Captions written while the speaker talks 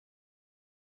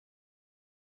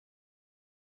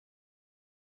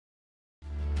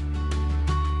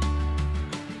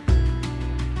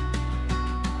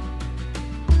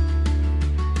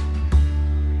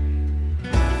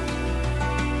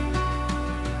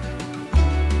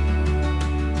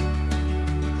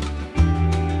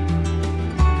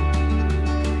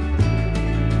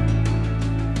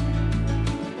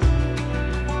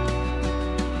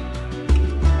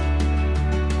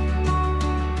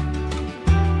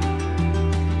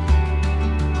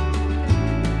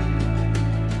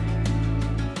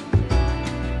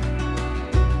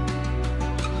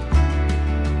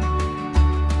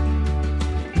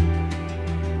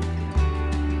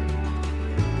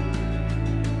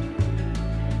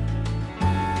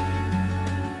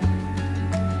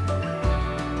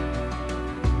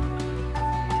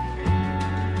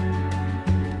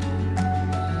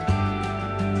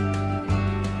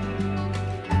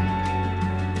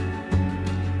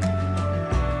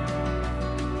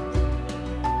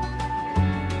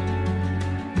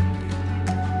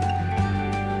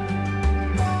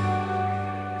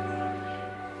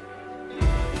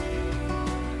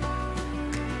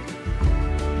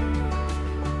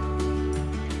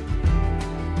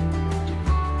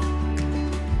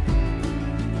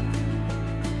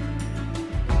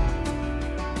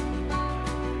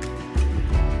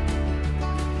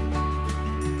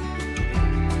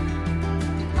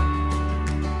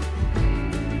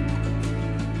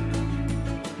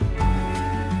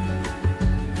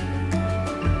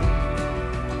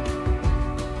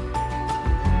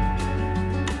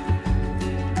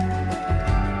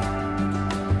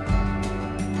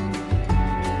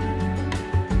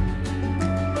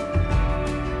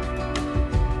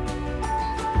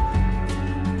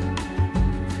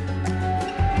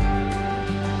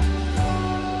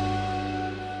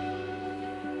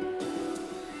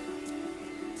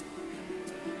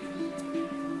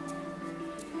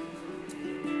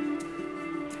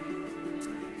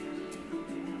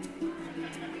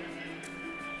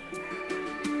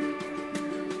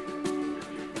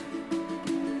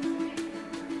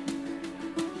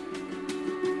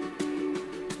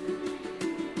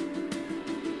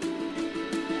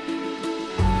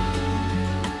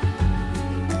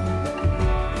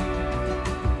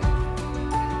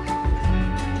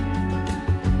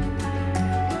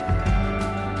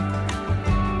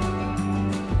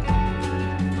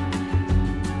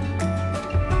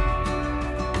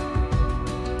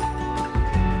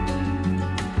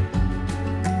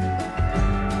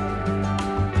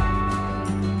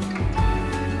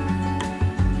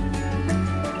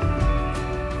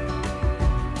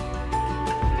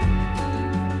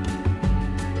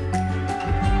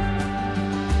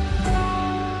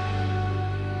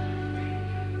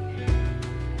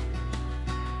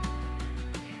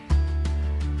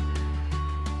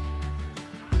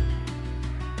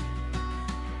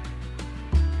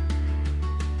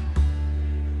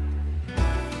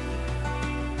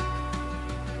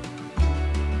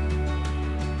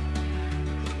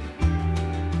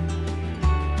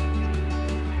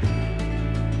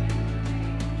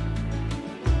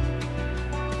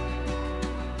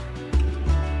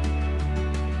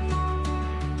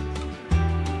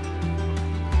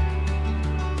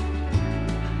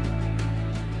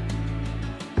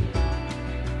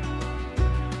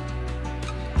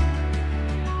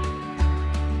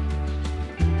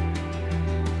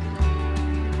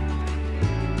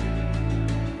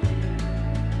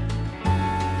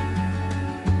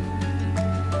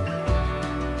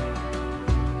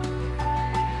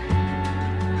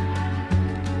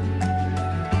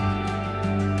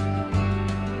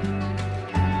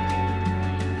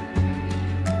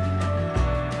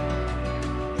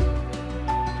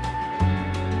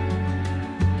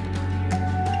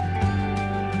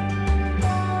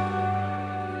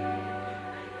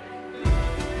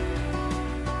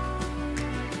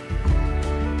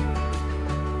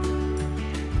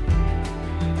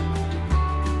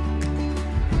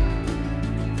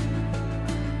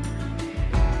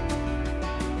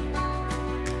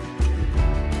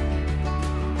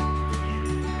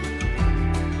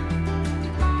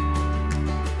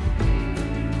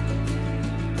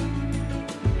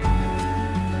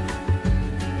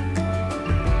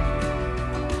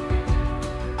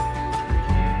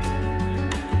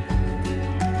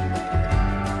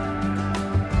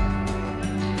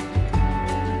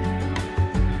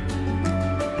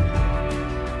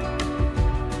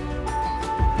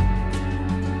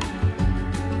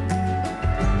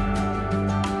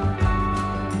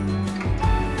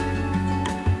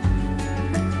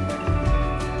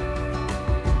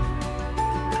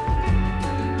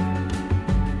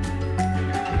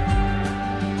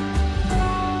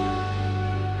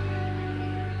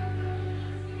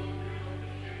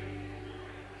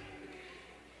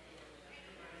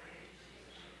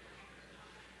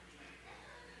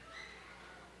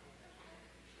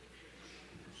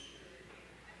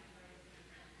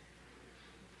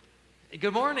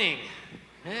Good morning.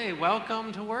 Hey,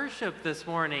 welcome to worship this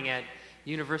morning at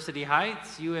University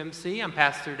Heights, UMC. I'm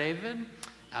Pastor David.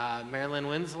 Marilyn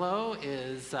Winslow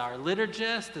is our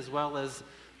liturgist as well as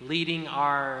leading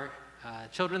our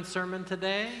children's sermon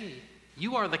today.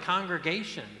 You are the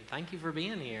congregation. Thank you for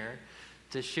being here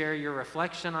to share your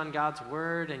reflection on God's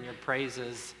Word and your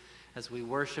praises as we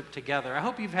worship together. I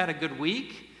hope you've had a good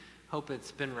week. Hope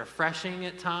it's been refreshing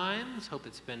at times. Hope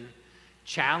it's been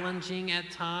challenging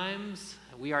at times.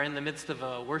 We are in the midst of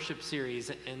a worship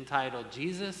series entitled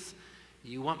Jesus,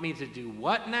 You Want Me to Do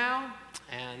What Now?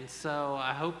 And so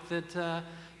I hope that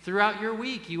throughout your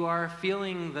week you are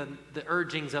feeling the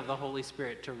urgings of the Holy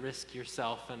Spirit to risk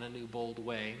yourself in a new, bold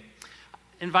way.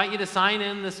 Invite you to sign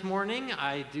in this morning.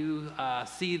 I do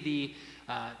see the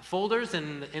folders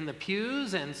in the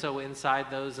pews, and so inside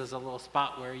those is a little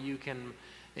spot where you can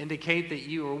indicate that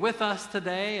you are with us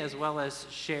today, as well as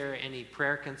share any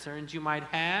prayer concerns you might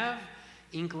have,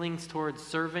 inklings towards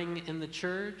serving in the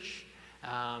church.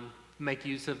 Make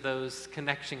use of those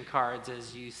connection cards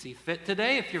as you see fit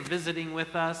today. If you're visiting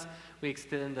with us, we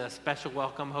extend a special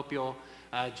welcome. Hope you'll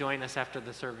join us after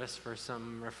the service for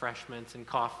some refreshments and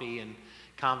coffee and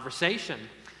conversation.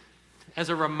 As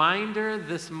a reminder,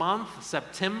 this month,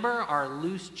 September, our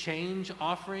loose change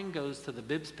offering goes to the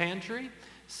Bibbs Pantry.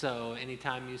 So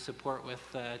anytime you support with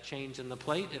change in the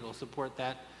plate, it'll support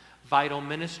that vital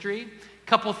ministry.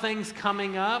 Couple things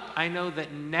coming up. I know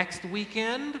that next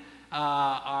weekend,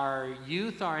 our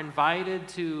youth are invited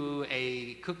to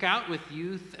a cookout with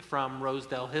youth from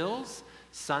Rosedale Hills,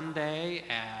 Sunday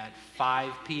at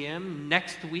 5 p.m.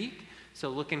 next week.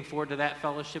 So looking forward to that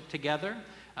fellowship together.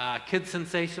 Kids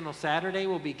Sensational Saturday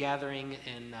will be gathering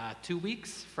in 2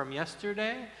 weeks from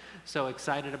yesterday. So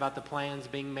excited about the plans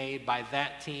being made by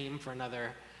that team for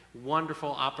another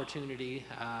wonderful opportunity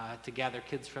to gather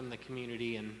kids from the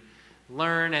community and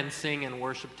learn and sing and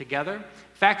worship together. In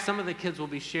fact, some of the kids will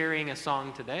be sharing a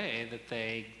song today that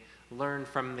they learned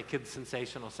from the Kids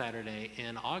Sensational Saturday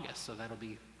in August. So that'll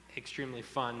be extremely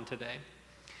fun today.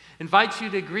 Invite you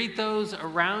to greet those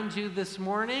around you this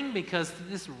morning, because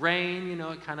this rain,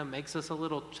 it kind of makes us a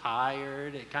little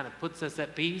tired. It kind of puts us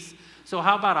at peace. So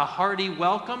how about a hearty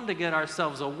welcome to get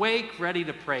ourselves awake, ready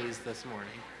to praise this morning?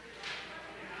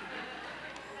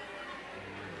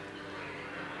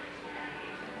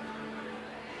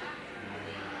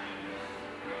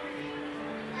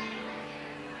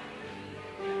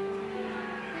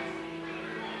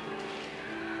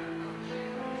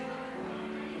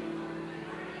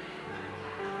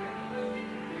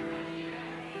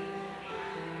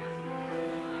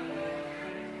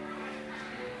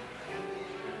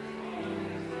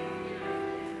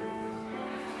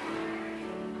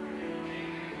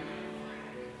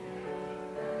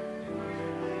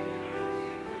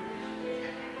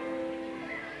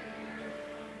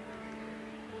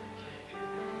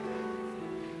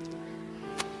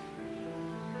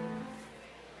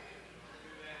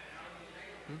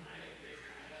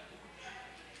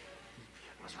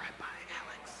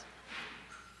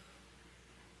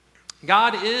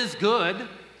 God is good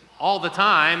all the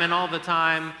time, and all the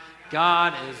time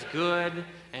God is good,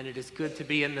 and it is good to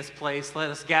be in this place. Let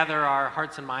us gather our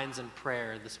hearts and minds in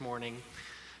prayer this morning.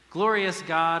 Glorious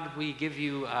God, we give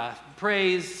you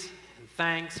praise and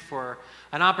thanks for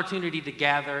an opportunity to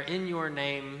gather in your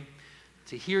name,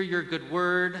 to hear your good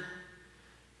word,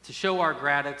 to show our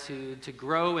gratitude, to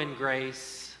grow in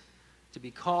grace, to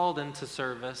be called into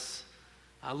service.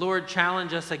 Lord,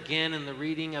 challenge us again in the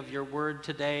reading of your word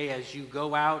today as you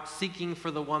go out seeking for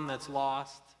the one that's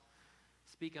lost.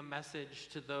 Speak a message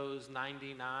to those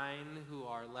 99 who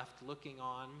are left looking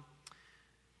on.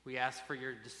 We ask for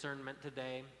your discernment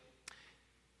today.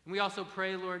 And we also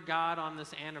pray, Lord God, on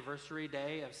this anniversary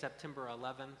day of September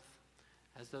 11th,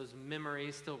 as those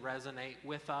memories still resonate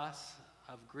with us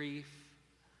of grief,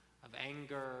 of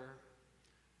anger,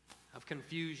 of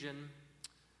confusion.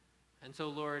 And so,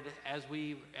 Lord, as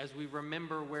we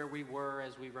remember where we were,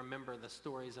 as we remember the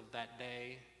stories of that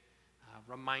day,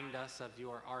 remind us of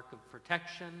your ark of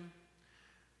protection.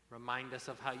 Remind us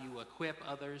of how you equip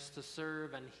others to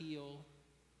serve and heal.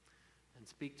 And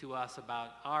speak to us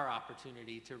about our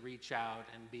opportunity to reach out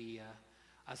and be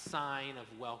a sign of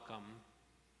welcome,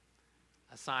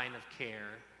 a sign of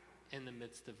care in the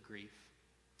midst of grief.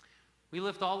 We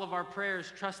lift all of our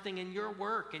prayers, trusting in your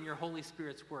work and your Holy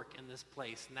Spirit's work in this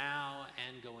place now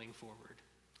and going forward.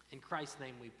 In Christ's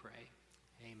name we pray.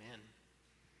 Amen.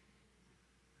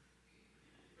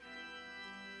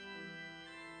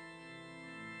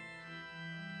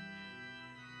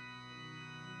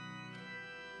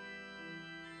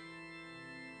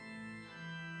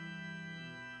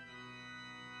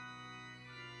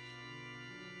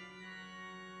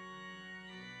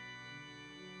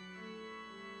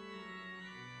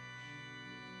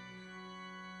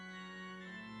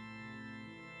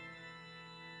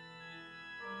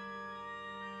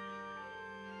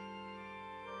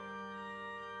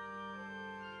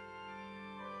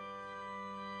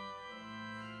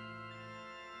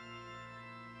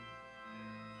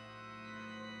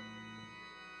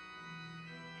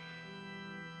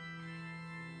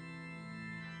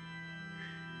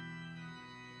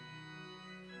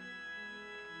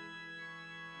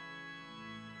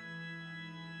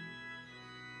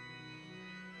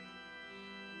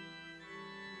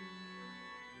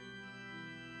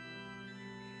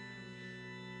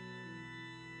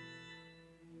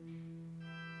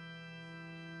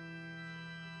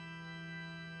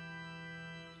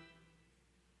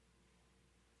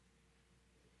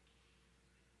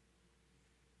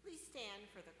 stand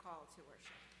for the call to worship.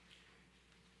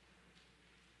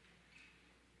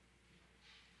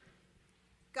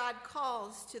 God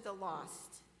calls to the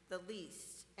lost, the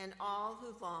least, and all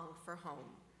who long for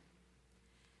home.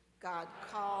 God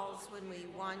calls when we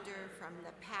wander from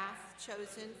the path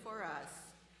chosen for us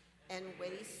and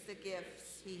waste the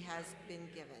gifts he has been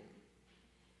given.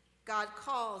 God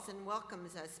calls and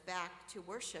welcomes us back to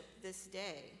worship this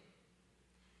day.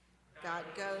 God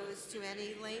goes to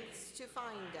any lengths to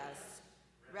find us,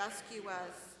 rescue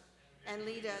us, and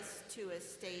lead us to a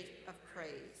state of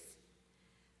praise.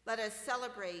 Let us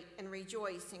celebrate and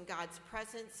rejoice in God's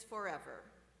presence forever.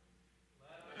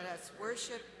 Let us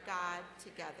worship God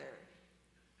together.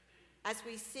 As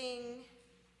we sing,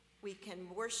 we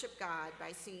can worship God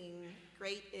by singing,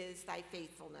 "Great is thy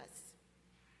faithfulness."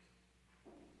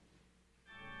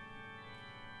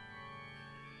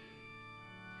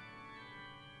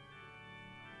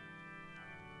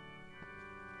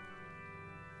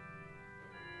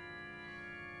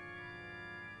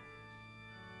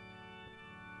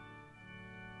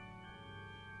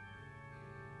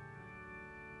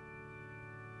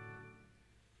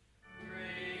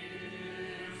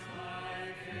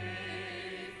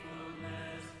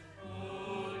 Faithfulness, O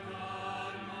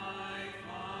God, my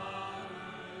Father.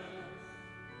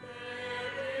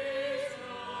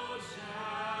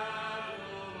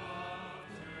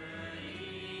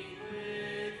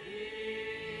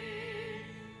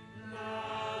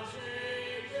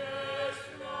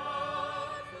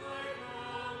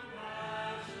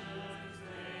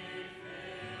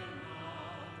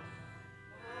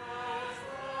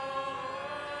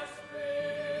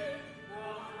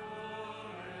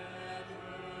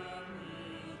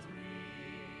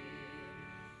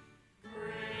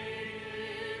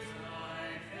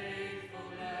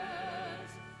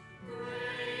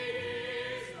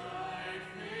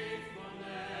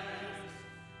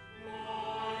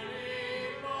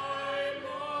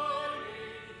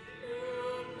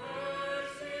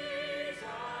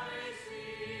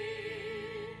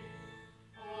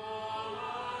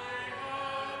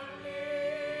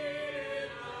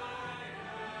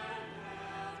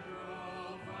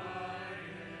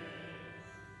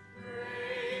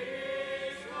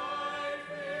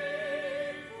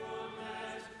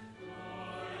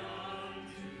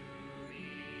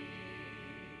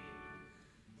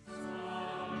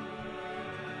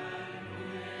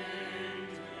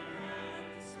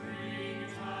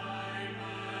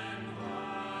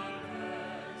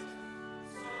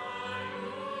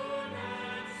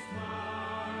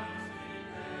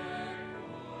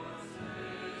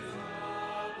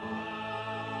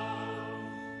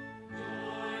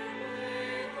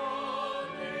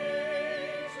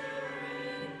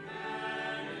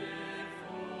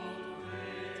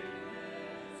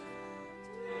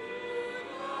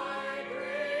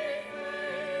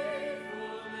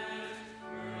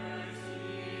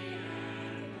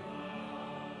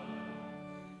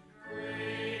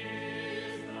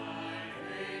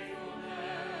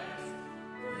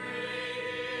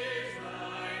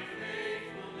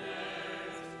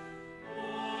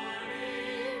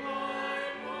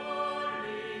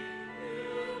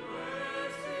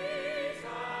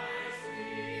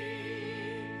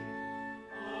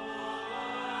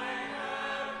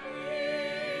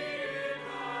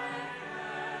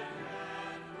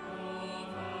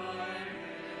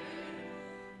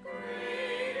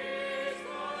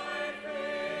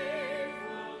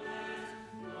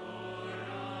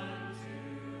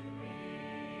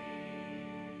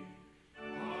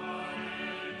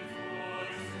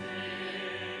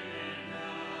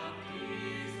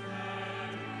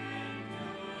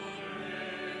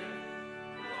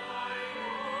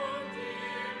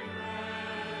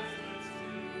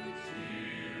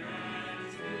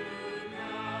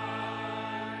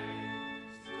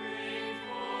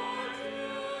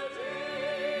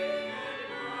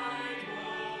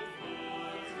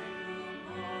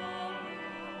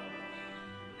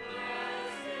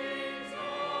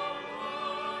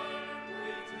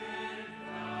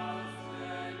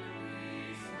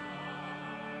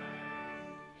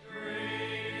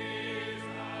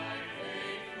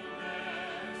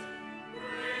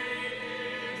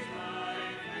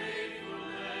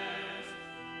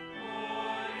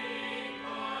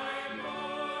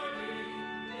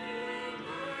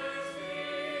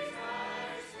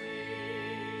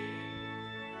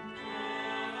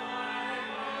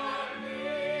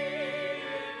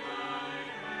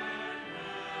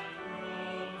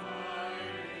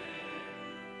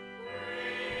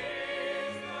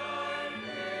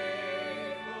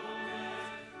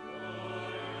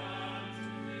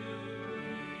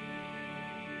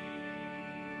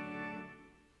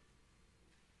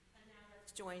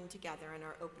 join together in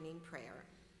our opening prayer.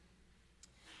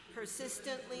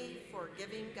 Persistently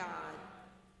forgiving God,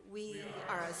 we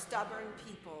are a stubborn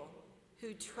people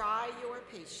who try your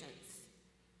patience,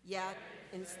 yet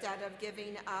instead of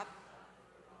giving up,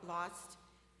 lost,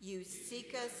 you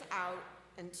seek us out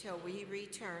until we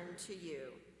return to you.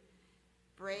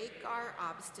 Break our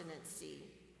obstinacy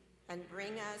and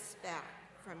bring us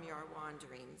back from your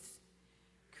wanderings.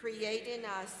 Create in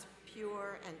us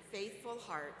pure and faithful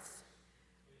hearts,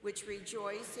 which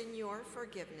rejoice in your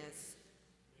forgiveness,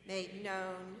 made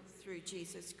known through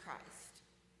Jesus Christ.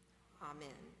 Amen.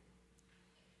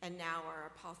 And now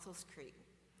our Apostles' Creed.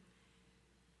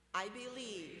 I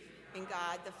believe in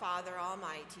God the Father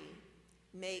Almighty,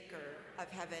 maker of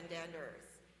heaven and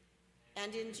earth,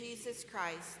 and in Jesus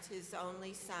Christ, his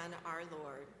only Son, our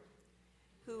Lord,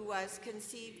 who was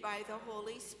conceived by the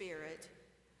Holy Spirit,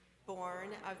 born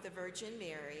of the Virgin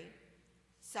Mary,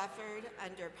 suffered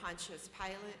under Pontius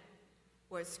Pilate,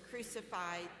 was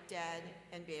crucified, dead,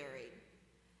 and buried.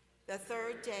 The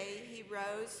third day he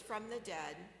rose from the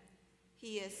dead.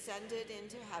 He ascended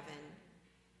into heaven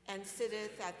and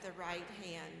sitteth at the right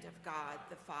hand of God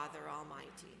the Father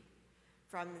Almighty.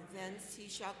 From thence he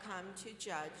shall come to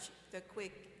judge the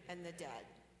quick and the dead.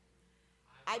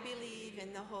 I believe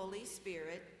in the Holy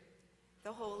Spirit,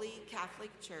 the Holy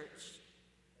Catholic Church,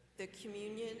 the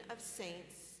communion of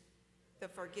saints, the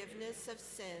forgiveness of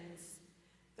sins,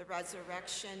 the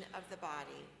resurrection of the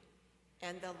body,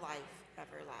 and the life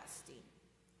everlasting.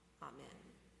 Amen.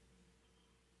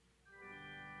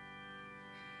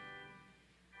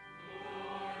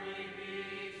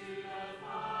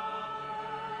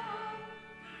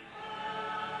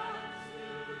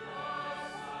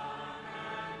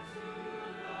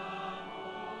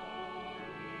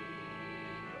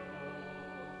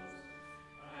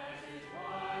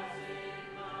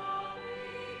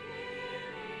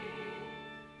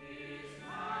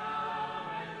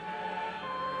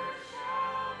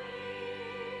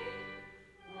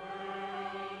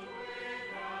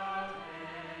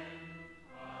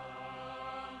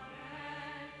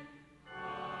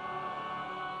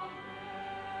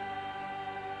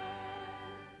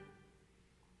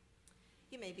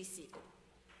 You may be seated.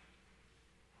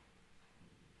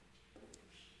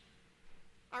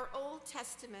 Our Old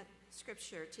Testament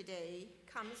scripture today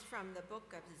comes from the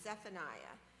book of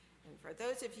Zephaniah. And for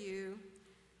those of you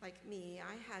like me,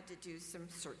 I had to do some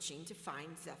searching to find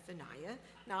Zephaniah.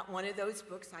 Not one of those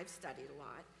books I've studied a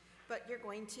lot, but you're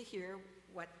going to hear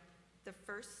what the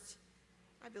first,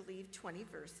 I believe, 20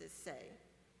 verses say.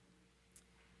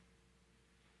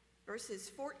 Verses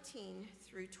 14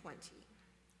 through 20.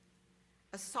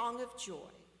 A song of joy.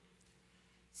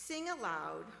 Sing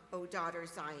aloud, O daughter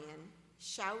Zion.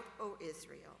 Shout, O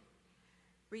Israel.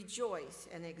 Rejoice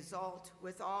and exult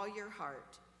with all your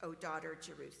heart, O daughter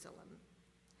Jerusalem.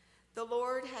 The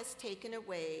Lord has taken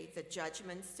away the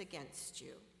judgments against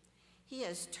you. He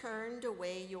has turned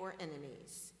away your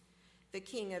enemies. The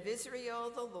King of Israel,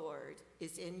 the Lord,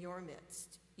 is in your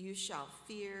midst. You shall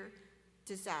fear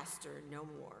disaster no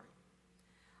more.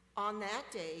 On that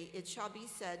day it shall be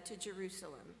said to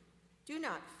Jerusalem, do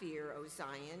not fear, O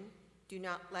Zion. Do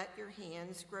not let your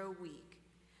hands grow weak.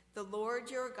 The Lord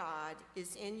your God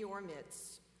is in your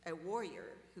midst, a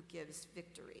warrior who gives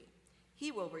victory.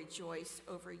 He will rejoice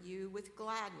over you with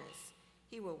gladness.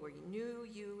 He will renew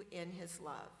you in his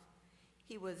love.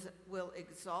 He will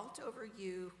exult over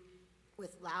you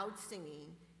with loud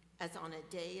singing as on a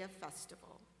day of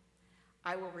festival.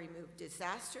 I will remove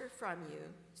disaster from you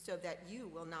so that you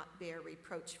will not bear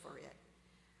reproach for it.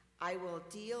 I will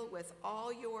deal with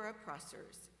all your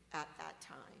oppressors at that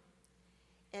time.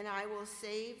 And I will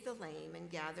save the lame and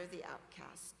gather the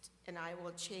outcast, and I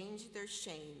will change their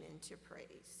shame into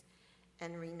praise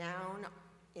and renown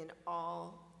in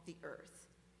all the earth.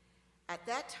 At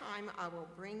that time I will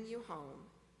bring you home,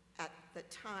 at the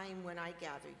time when I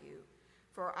gather you,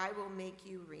 for I will make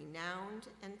you renowned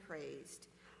and praised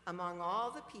among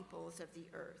all the peoples of the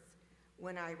earth,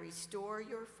 when I restore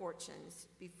your fortunes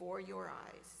before your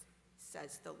eyes,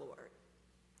 says the Lord.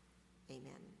 Amen.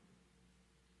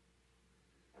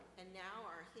 And now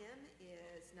our hymn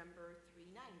is number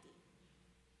 390.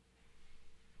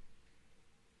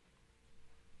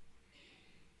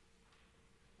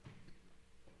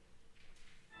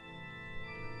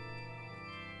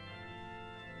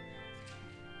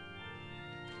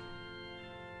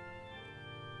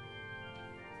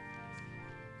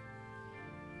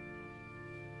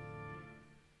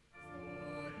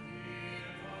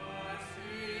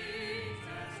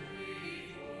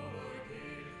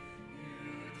 Forgive,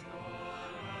 you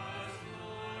taught us,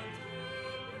 Lord, to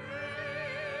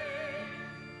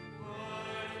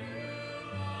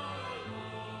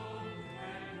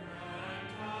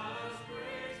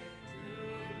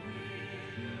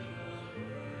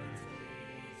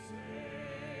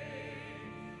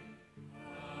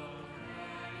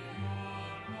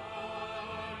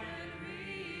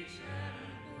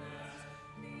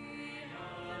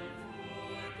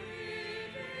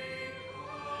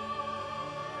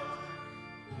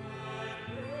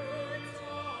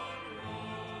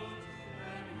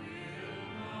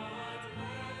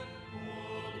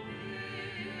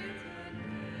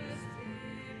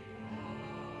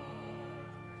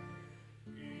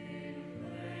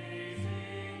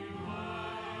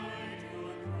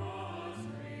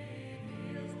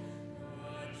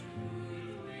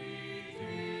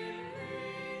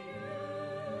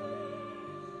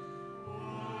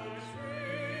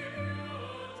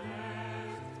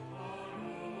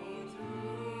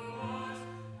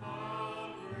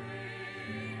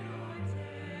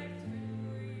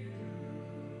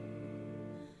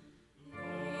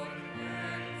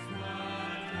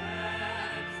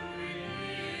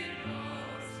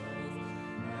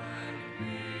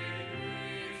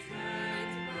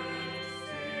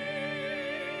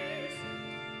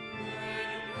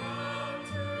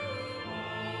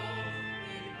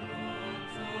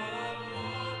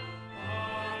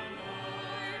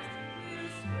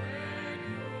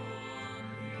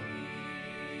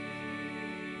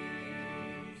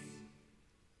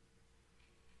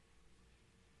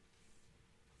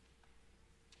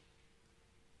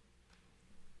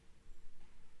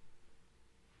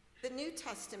The New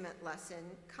Testament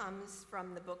lesson comes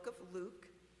from the book of Luke,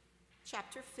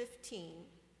 chapter 15,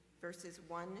 verses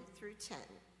 1 through 10.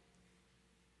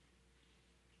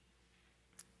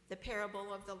 The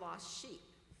parable of the lost sheep.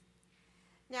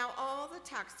 Now all the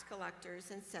tax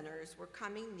collectors and sinners were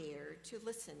coming near to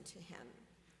listen to him.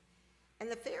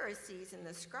 And the Pharisees and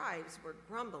the scribes were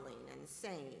grumbling and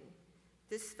saying,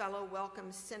 "This fellow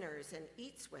welcomes sinners and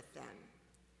eats with them."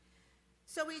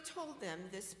 So he told them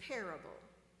this parable.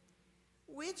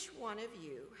 Which one of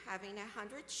you, having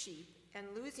 100 sheep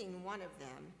and losing one of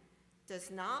them, does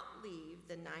not leave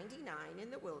the 99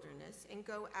 in the wilderness and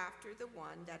go after the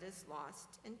one that is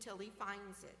lost until he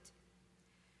finds it?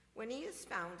 When he has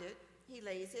found it, he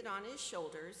lays it on his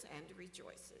shoulders and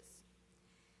rejoices.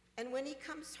 And when he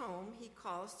comes home, he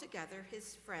calls together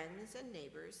his friends and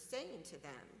neighbors, saying to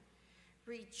them,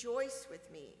 "Rejoice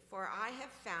with me, for I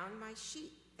have found my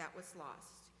sheep that was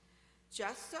lost."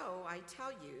 Just so, I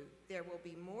tell you, there will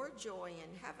be more joy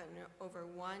in heaven over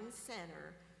one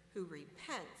sinner who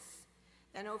repents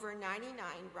than over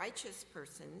 99 righteous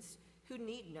persons who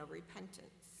need no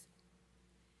repentance.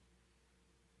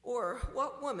 Or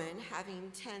what woman,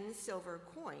 having 10 silver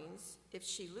coins, if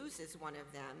she loses one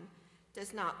of them,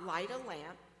 does not light a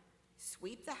lamp,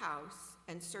 sweep the house,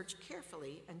 and search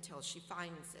carefully until she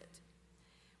finds it?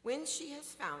 When she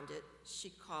has found it, she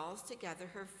calls together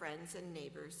her friends and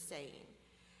neighbors, saying,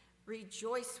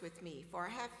 "Rejoice with me, for I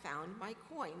have found my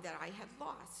coin that I had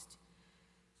lost."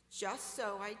 Just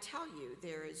so, I tell you,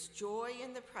 there is joy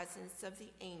in the presence of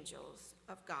the angels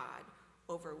of God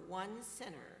over one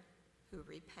sinner who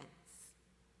repents.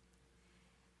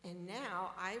 And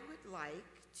now I would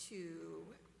like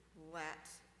to let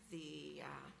the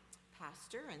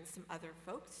pastor and some other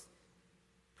folks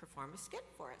perform a skit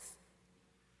for us.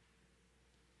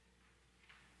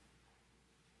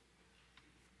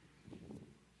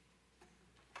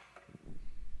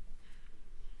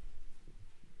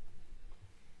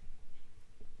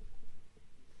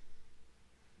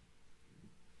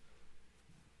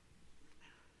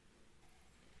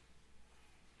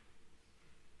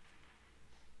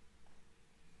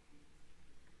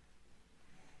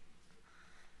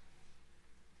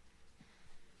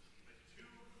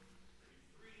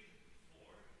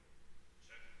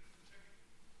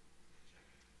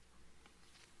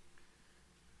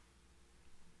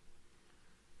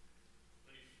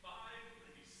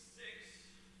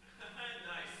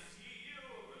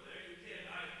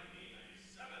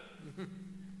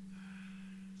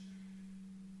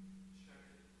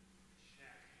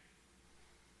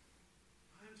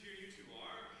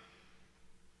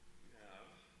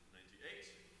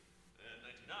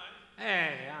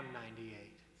 Hey, I'm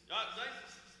 98.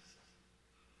 Nice.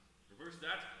 Reverse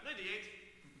that.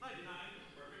 98, 99.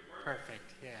 Perfect work.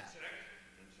 Perfect, yeah. Check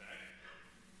and check.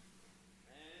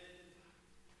 And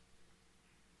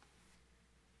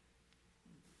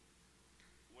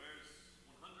where's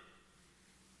 100?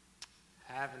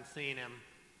 Haven't seen him.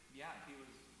 Yeah, he was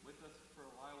with us for a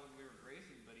while when we were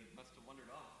grazing, but he must have wandered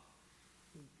off.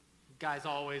 Guy's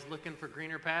always looking for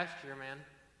greener pasture, man.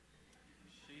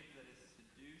 Sheep that is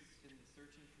seduced and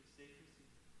searching for safety.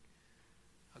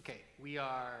 Okay, we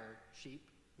are sheep,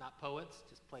 not poets.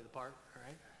 Just play the part, all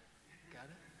right? Got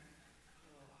it?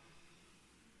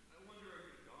 I wonder where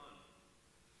he's gone.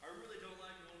 I really don't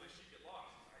like when my sheep get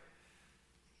lost.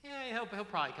 Yeah, he'll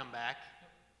probably come back.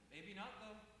 Maybe not,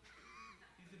 though.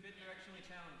 He's a bit directionally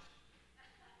challenged.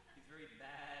 He's very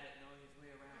bad at knowing his way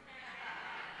around.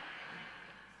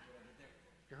 See what I did there?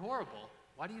 You're horrible.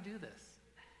 Why do you do this?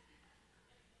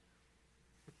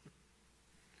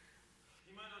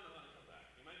 He might not know how to come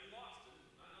back. He might be lost and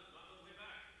not know the way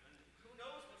back. And who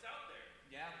knows what's out there?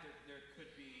 Yeah, there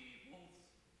could be wolves,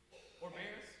 or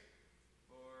bears,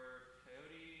 or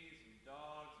coyotes, or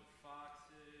dogs, or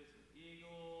foxes, or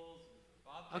eagles, or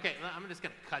bobcats. Okay, I'm just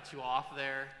going to cut you off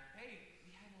there. Hey,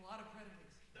 we have a lot of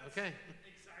predators. That's Okay.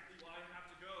 exactly why I have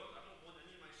to go. I don't want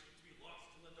any of my sheep to be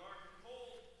lost in the dark and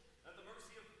cold, at the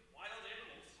mercy of wild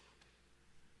animals.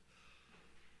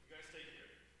 You guys stay here.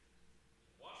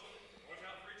 Watch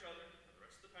out for each other and the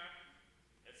rest of the pack.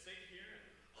 It's safe here,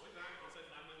 and I'll be back once I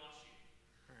find my lost sheep.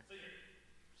 All right. Stay here.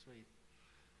 Sweet.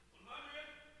 100.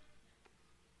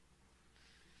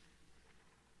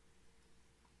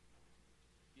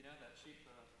 You know, that sheep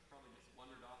probably just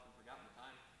wandered off and forgotten the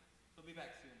time. He'll be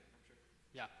back soon, I'm sure.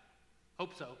 Yeah.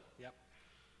 Hope so. Yep.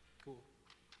 Cool.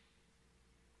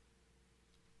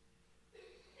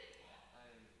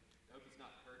 I hope he's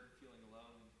not hurt and feeling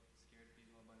alone and scared of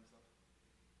being all by himself.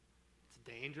 It's a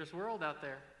dangerous world out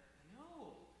there. I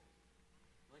know.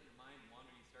 Let your mind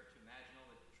wander, you start to imagine all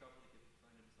the trouble he could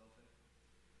find himself in.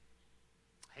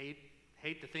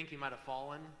 hate to think he might have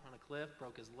fallen on a cliff,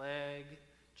 broke his leg,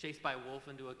 chased by a wolf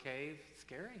into a cave.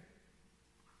 Scary.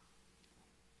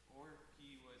 Or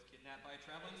he was kidnapped by a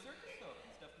traveling circus though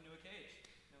and stuffed into a cage.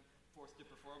 Forced to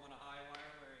perform on a high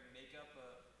wire wearing makeup,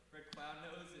 a red clown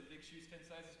nose, and big shoes 10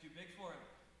 sizes too big for him.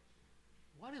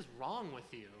 What is wrong with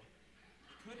you?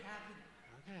 It could happen.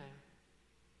 Okay.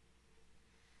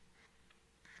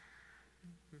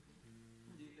 Do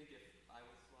you think if I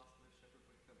was lost, the shepherd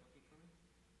would come looking for me?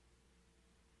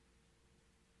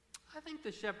 I think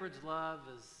the shepherd's love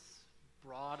is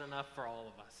broad enough for all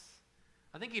of us.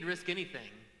 I think he'd risk anything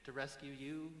to rescue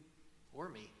you or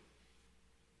me.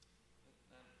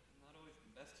 I'm not always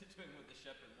the best at doing what the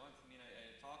shepherd wants. I mean,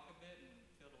 I talk a bit and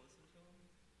fail to listen to him.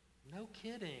 No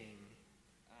kidding.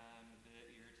 I'm a bit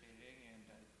irritating and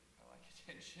I like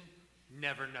attention.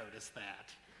 Never noticed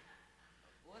that.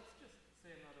 Let's just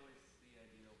say I'm not always the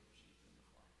ideal sheep in the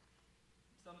flock.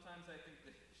 Sometimes I think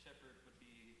the shepherd would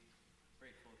be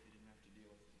grateful if he didn't have to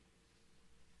deal with me.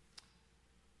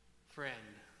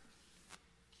 Friend,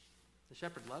 the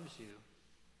shepherd loves you.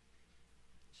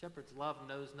 The shepherd's love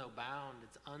knows no bound.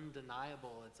 It's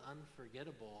undeniable. It's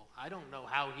unforgettable. I don't know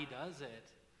how he does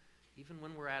it. Even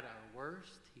when we're at our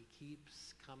worst, he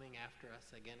keeps coming after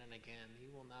us again and again. He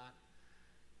will not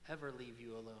ever leave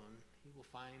you alone. He will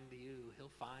find you.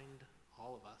 He'll find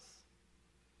all of us.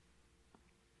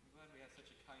 I'm glad we have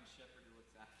such a kind shepherd who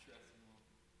looks after us and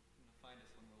will find us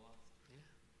when we're lost. Yeah.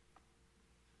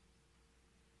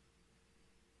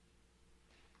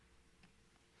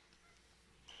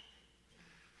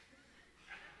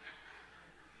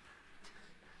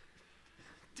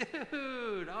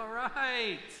 Dude, all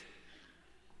right.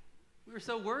 We were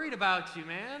so worried about you,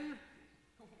 man.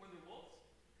 Were there wolves?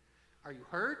 Are you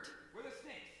hurt? Were there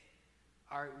snakes?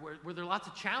 Were there lots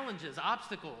of challenges,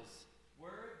 obstacles?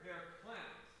 Were there clowns?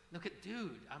 Look at,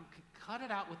 dude, cut it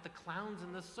out with the clowns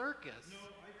in the circus. No,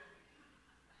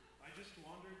 I just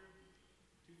wandered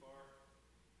too far,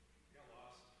 got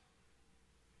lost,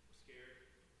 was scared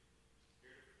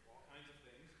of all kinds of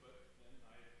things, but then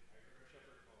I heard our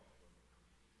shepherd calling for me.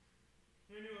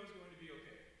 And I knew I was going to be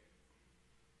okay.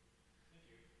 Thank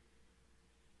you.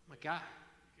 My God.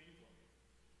 You came for me.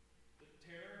 The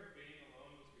terror of being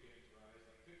alone was beginning to rise.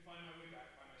 I couldn't find my way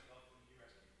back by myself when you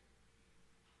rescued me.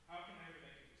 How can I ever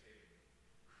thank you for saving me?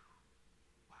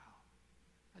 Wow,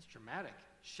 that's dramatic.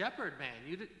 Shepherd, man,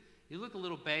 you look a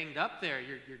little banged up there.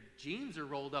 Your jeans are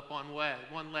rolled up on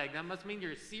one leg. That must mean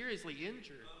you're seriously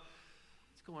injured.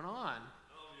 What's going on?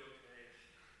 I'll be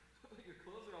okay. Your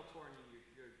clothes are all torn.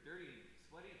 You're dirty,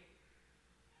 sweaty.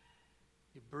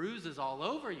 Your bruises all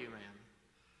over you, man.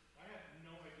 I had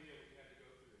no idea what you had to go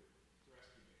through to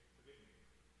rescue me. Forgive me.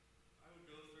 I would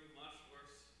go through much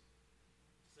worse to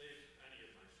save any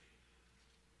of my sheep.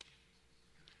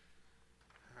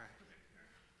 All right.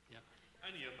 Yep.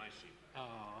 Any of my sheep.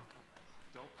 Oh.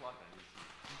 Don't pluck any sheep.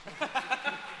 I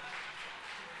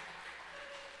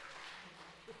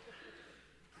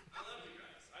love you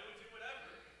guys. I would do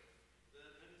whatever.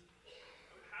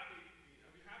 And I'd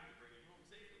be happy to bring you home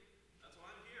safely. That's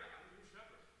why I'm here. I'm your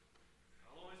shepherd.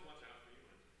 I'll always watch out for you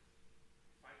and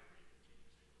fight for you to keep you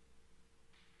safe.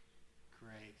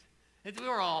 Great.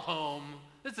 We're all home.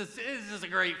 This is a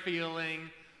great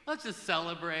feeling. Let's just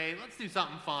celebrate. Let's do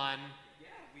something fun.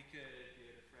 Yeah, we could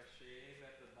get a fresh shave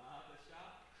at the Bahama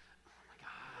shop. Oh my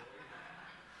God.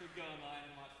 Could go online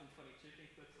and watch some funny chicken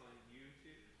clips on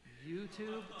YouTube.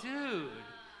 YouTube? Dude,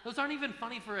 those aren't even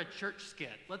funny for a church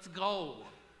skit. Let's go.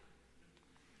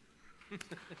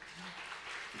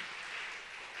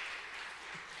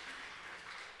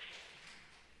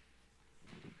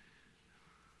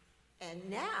 And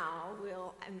now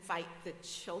we'll invite the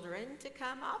children to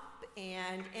come up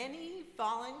and any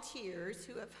volunteers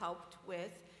who have helped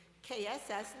with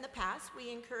KSS in the past,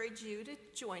 we encourage you to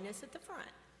join us at the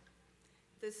front.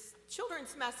 This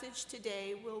children's message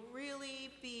today will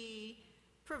really be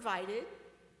provided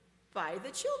by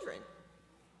the children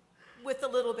with a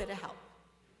little bit of help.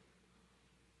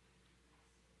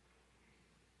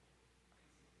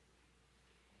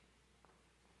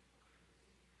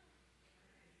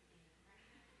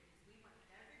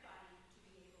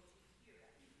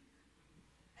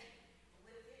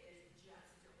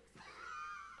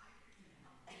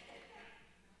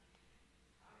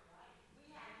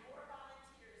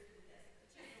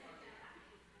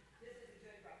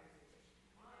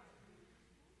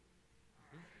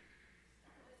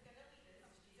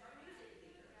 Music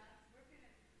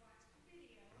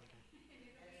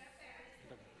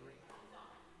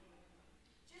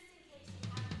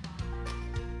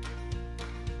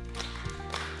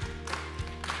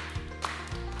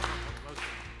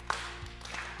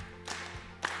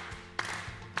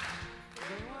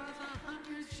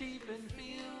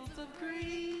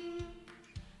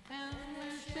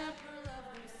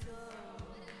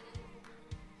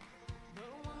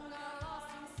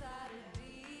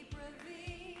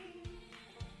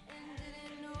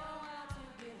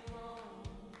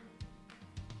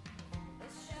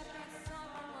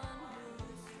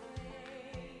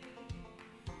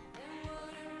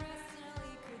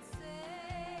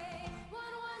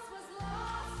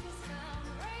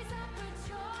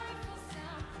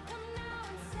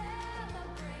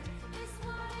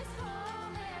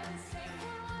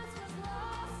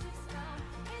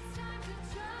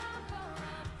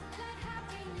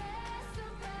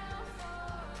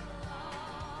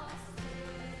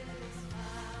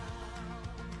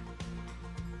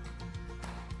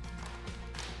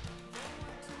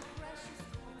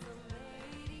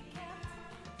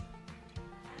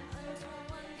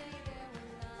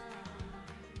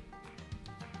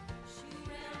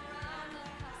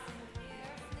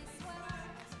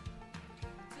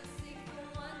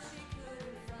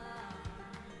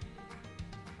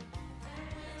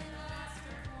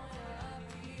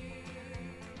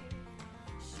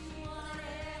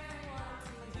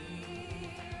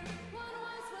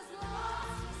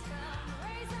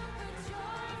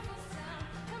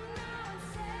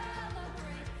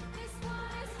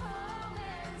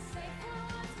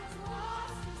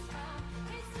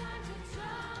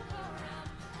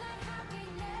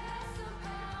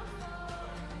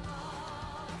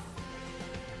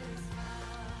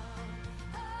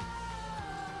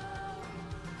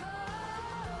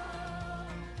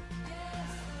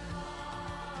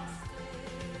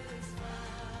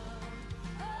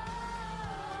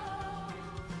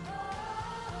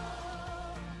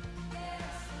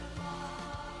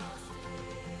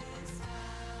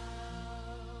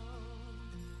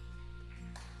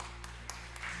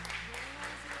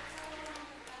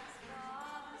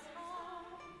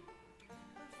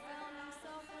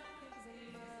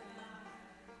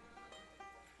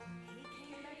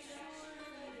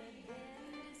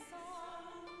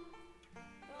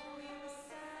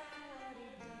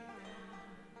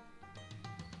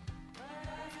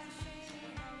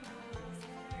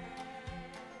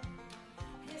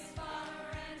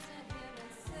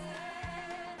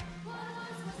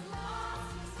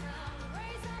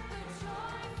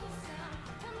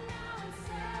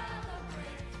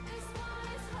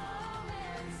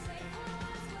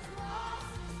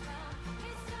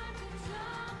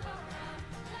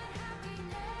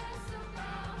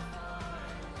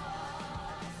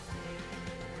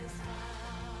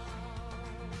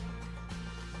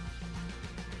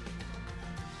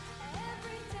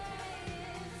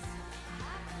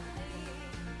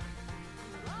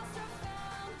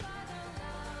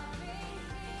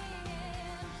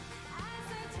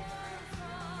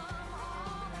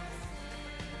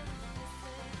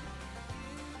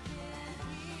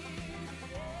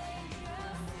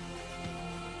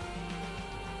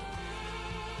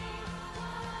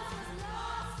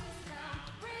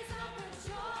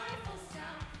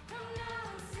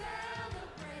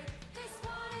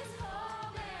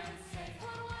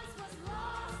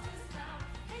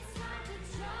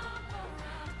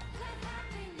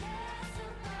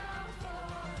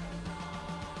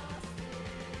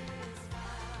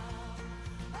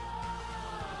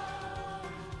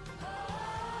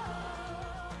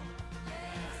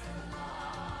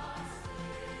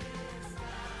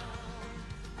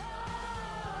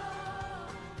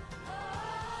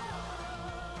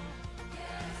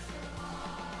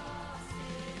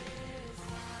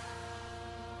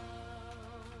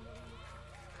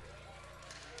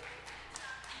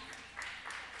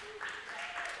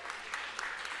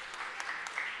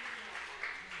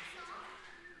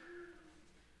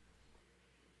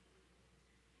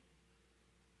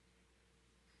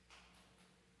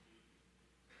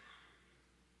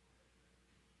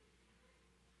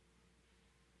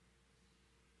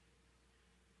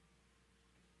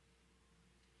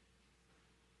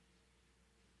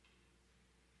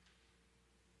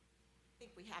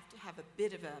think we have to have a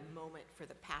bit of a moment for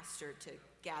the pastor to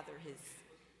gather his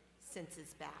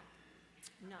senses back.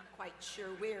 I'm not quite sure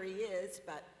where he is,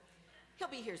 but he'll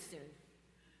be here soon.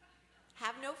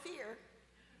 Have no fear.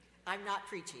 I'm not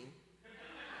preaching.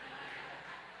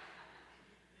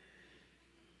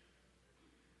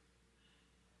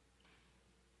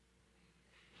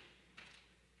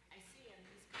 I see him.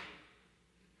 He's coming.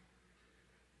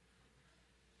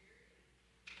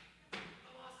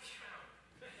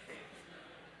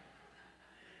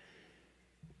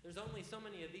 There's only so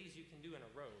many of these you can do in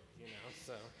a row,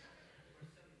 so.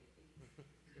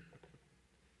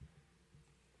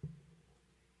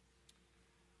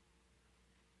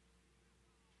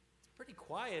 It's pretty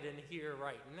quiet in here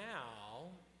right now.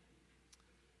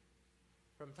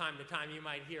 From time to time, you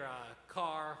might hear a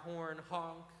car horn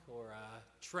honk or a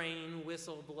train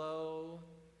whistle blow.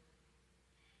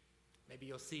 Maybe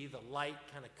you'll see the light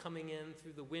kind of coming in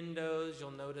through the windows.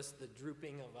 You'll notice the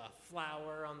drooping of a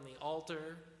flower on the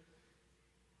altar.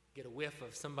 Get a whiff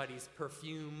of somebody's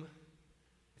perfume.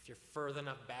 If you're further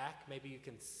enough back, maybe you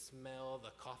can smell the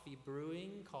coffee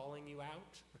brewing calling you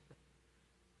out.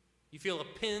 You feel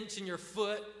a pinch in your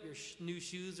foot. Your new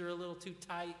shoes are a little too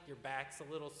tight. Your back's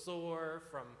a little sore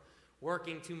from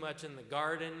working too much in the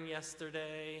garden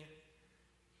yesterday.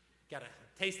 Got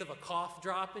a taste of a cough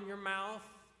drop in your mouth.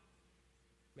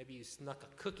 Maybe you snuck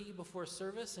a cookie before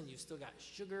service and you've still got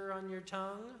sugar on your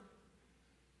tongue.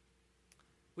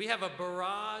 We have a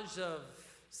barrage of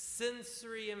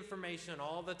sensory information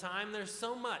all the time. There's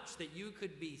so much that you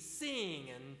could be seeing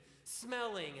and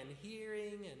smelling and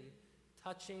hearing and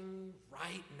touching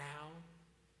right now.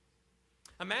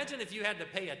 Imagine if you had to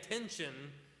pay attention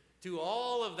to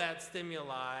all of that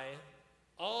stimuli,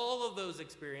 all of those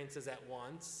experiences at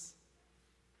once.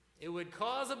 It would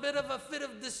cause a bit of a fit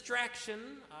of distraction,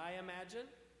 I imagine.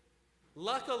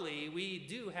 Luckily, we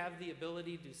do have the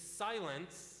ability to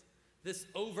silence this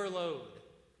overload.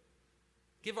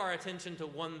 Give our attention to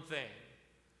one thing.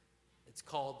 It's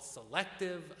called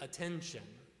selective attention.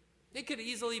 It could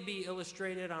easily be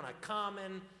illustrated on a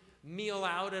common meal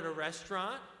out at a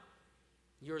restaurant.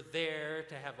 You're there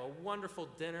to have a wonderful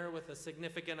dinner with a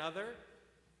significant other.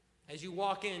 As you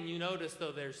walk in, you notice,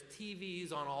 though, there's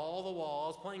TVs on all the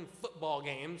walls playing football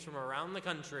games from around the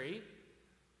country.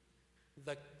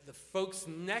 The folks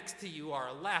next to you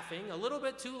are laughing a little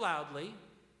bit too loudly.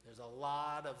 There's a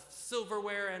lot of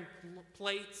silverware and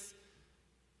plates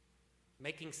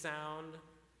making sound.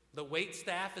 The wait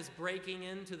staff is breaking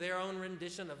into their own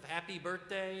rendition of Happy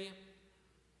Birthday.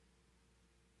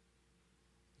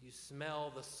 You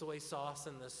smell the soy sauce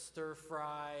and the stir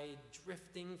fry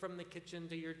drifting from the kitchen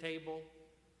to your table.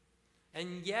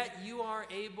 And yet you are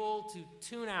able to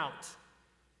tune out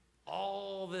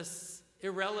all this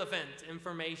irrelevant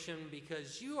information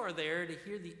because you are there to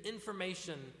hear the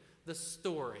information, the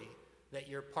story that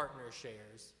your partner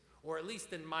shares. Or at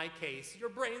least in my case, your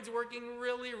brain's working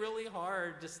really, really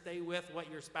hard to stay with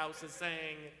what your spouse is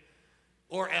saying,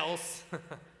 or else.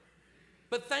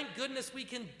 But thank goodness we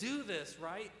can do this,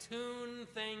 right? Tune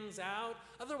things out.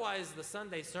 Otherwise, the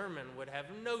Sunday sermon would have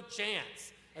no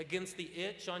chance against the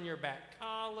itch on your back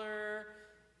collar,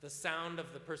 the sound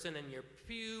of the person in your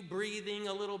pew breathing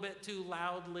a little bit too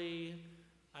loudly.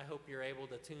 I hope you're able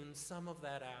to tune some of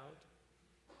that out.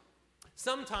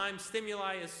 Sometimes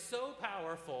stimuli is so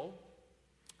powerful,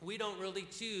 we don't really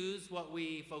choose what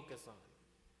we focus on.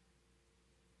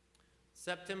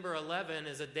 September 11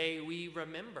 is a day we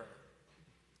remember.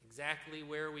 Exactly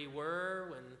where we were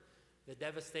when the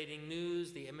devastating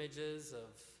news, the images of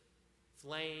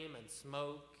flame and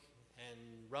smoke and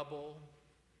rubble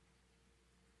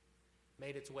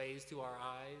made its ways to our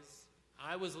eyes.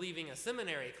 I was leaving a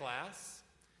seminary class.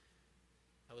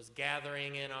 I was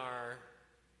gathering in our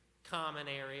common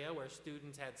area where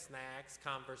students had snacks,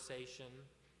 conversation.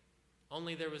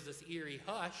 Only there was this eerie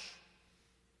hush,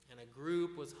 and a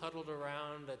group was huddled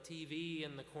around a TV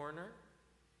in the corner.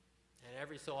 And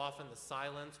every so often the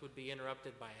silence would be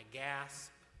interrupted by a gasp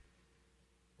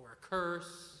or a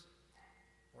curse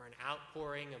or an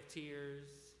outpouring of tears.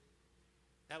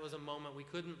 That was a moment we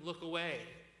couldn't look away.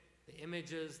 The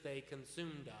images, they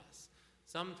consumed us.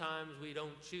 Sometimes we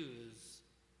don't choose.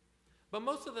 But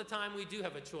most of the time we do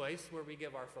have a choice where we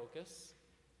give our focus.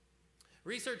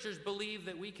 Researchers believe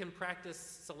that we can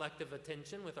practice selective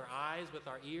attention with our eyes, with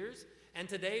our ears. And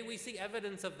today we see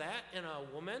evidence of that in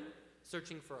a woman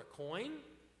searching for a coin,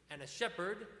 and a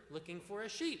shepherd looking for a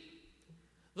sheep.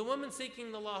 The woman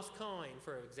seeking the lost coin,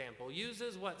 for example,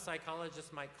 uses what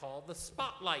psychologists might call the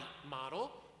spotlight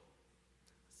model.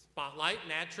 Spotlight,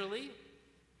 naturally,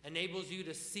 enables you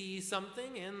to see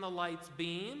something in the light's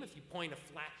beam. If you point a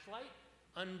flashlight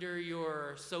under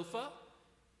your sofa.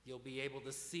 You'll be able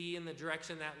to see in the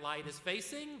direction that light is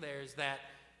facing. There's that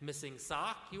missing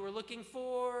sock you were looking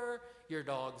for, your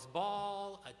dog's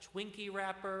ball, a Twinkie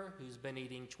wrapper. Who's been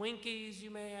eating Twinkies,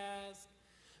 you may ask?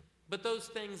 But those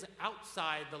things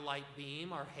outside the light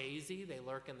beam are hazy. They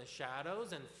lurk in the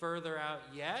shadows, and further out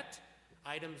yet,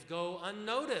 items go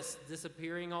unnoticed,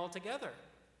 disappearing altogether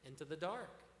into the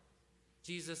dark.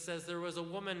 Jesus says there was a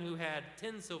woman who had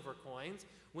 10 silver coins.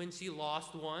 When she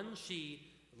lost one, she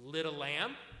lit a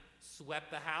lamp,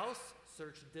 swept the house,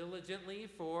 searched diligently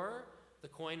for the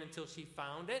coin until she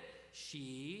found it.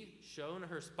 She shone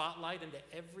her spotlight into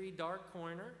every dark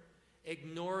corner,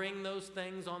 ignoring those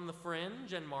things on the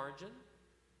fringe and margin,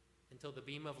 until the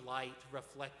beam of light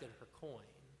reflected her coin.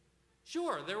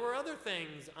 Sure, there were other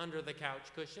things under the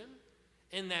couch cushion,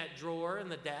 in that drawer in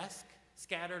the desk,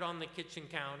 scattered on the kitchen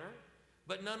counter,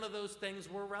 but none of those things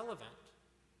were relevant.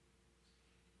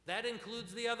 That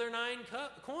includes the other 9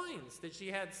 coins that she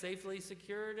had safely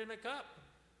secured in a cup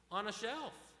on a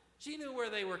shelf. She knew where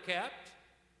they were kept,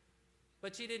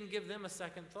 but she didn't give them a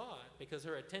second thought because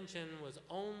her attention was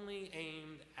only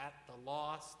aimed at the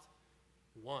lost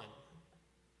one.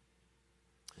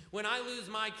 When I lose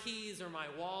my keys or my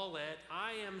wallet,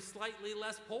 I am slightly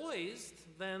less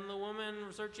poised than the woman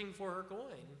searching for her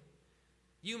coin.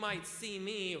 You might see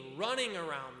me running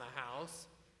around the house,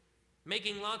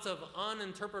 making lots of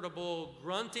uninterpretable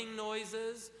grunting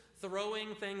noises,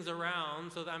 throwing things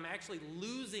around so that I'm actually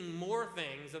losing more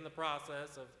things in the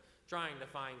process of trying to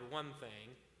find one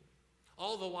thing.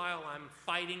 All the while I'm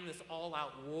fighting this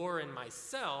all-out war in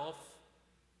myself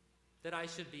that I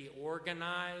should be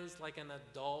organized like an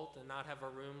adult and not have a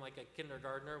room like a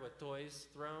kindergartner with toys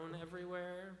thrown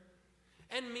everywhere.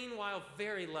 And meanwhile,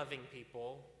 very loving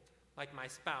people like my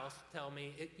spouse tell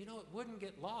me, it wouldn't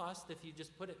get lost if you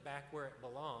just put it back where it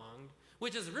belonged,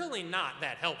 which is really not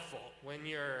that helpful when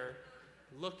you're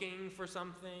looking for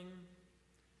something.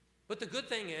 But the good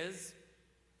thing is,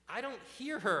 I don't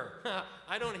hear her.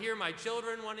 I don't hear my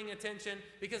children wanting attention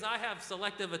because I have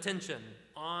selective attention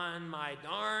on my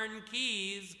darn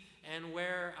keys and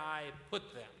where I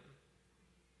put them.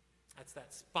 That's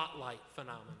that spotlight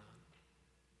phenomenon.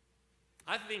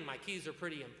 I think my keys are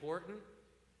pretty important.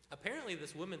 Apparently,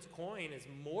 this woman's coin is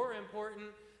more important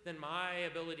than my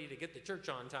ability to get to church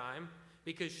on time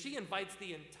because she invites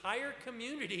the entire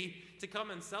community to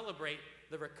come and celebrate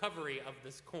the recovery of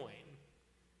this coin.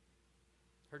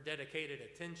 Her dedicated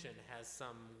attention has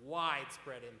some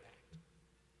widespread impact.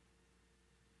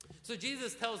 So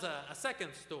Jesus tells a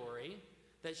second story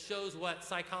that shows what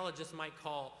psychologists might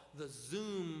call the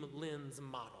zoom lens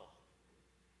model.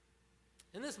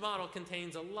 And this model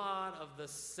contains a lot of the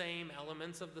same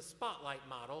elements of the spotlight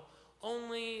model,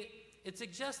 only it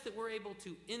suggests that we're able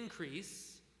to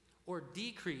increase or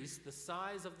decrease the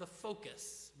size of the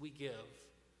focus we give,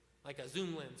 like a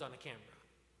zoom lens on a camera.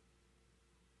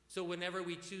 So whenever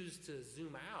we choose to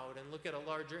zoom out and look at a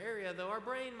larger area, though, our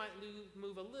brain might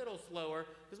move a little slower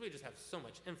because we just have so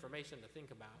much information to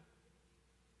think about.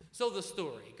 So the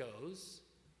story goes,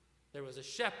 there was a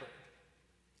shepherd.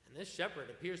 And this shepherd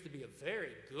appears to be a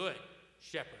very good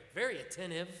shepherd, very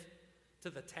attentive to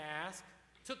the task,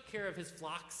 took care of his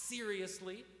flock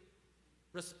seriously,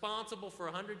 responsible for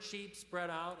 100 sheep spread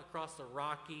out across a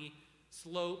rocky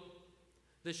slope.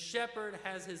 The shepherd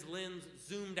has his lens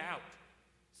zoomed out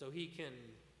so he can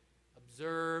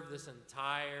observe this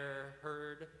entire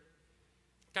herd,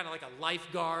 kind of like a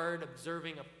lifeguard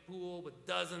observing a pool with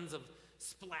dozens of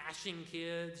splashing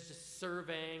kids, just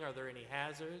surveying, are there any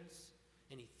hazards?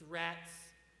 Any threats,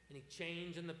 any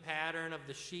change in the pattern of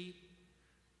the sheep.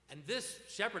 And this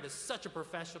shepherd is such a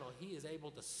professional, he is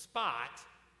able to spot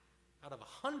out of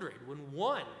 100 when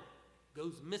one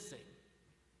goes missing.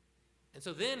 And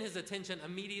so then his attention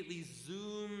immediately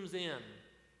zooms in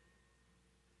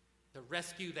to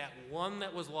rescue that one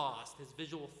that was lost. His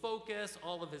visual focus,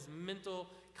 all of his mental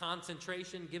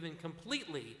concentration given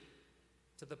completely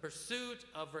to the pursuit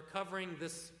of recovering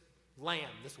this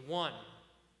lamb, this one.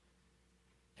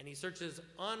 And he searches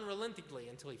unrelentingly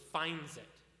until he finds it.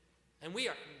 And we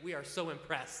are so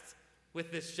impressed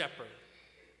with this shepherd.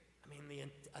 I mean,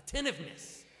 the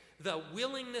attentiveness, the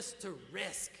willingness to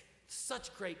risk,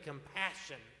 such great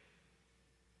compassion,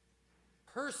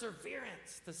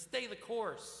 perseverance to stay the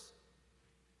course.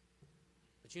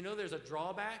 But there's a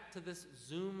drawback to this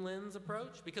zoom lens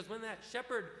approach because when that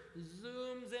shepherd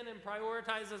zooms in and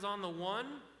prioritizes on the one,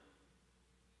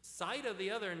 sight of the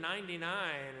other 99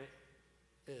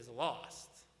 is lost.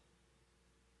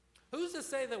 Who's to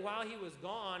say that while he was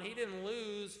gone, he didn't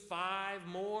lose 5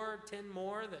 more, 10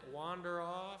 more that wander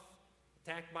off,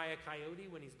 attacked by a coyote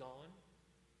when he's gone?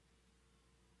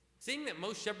 Seeing that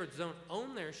most shepherds don't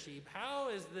own their sheep, how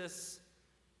is this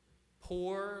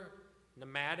poor,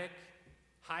 nomadic,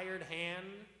 hired hand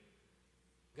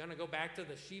going to go back to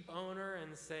the sheep owner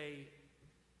and say,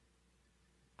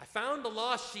 I found a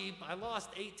lost sheep. I lost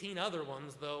 18 other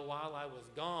ones, though, while I was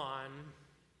gone.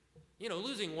 You know,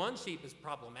 losing one sheep is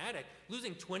problematic.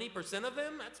 Losing 20% of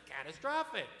them, that's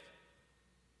catastrophic.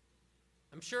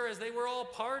 I'm sure as they were all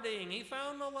partying, he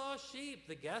found the lost sheep.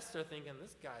 The guests are thinking,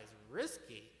 this guy's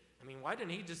risky. I mean, why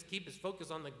didn't he just keep his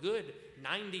focus on the good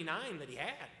 99 that he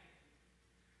had?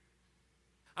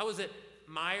 I was at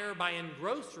Meijer buying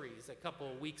groceries a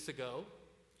couple of weeks ago,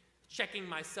 checking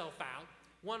myself out.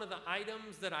 One of the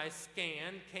items that I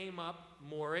scanned came up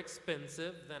more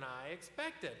expensive than I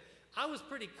expected. I was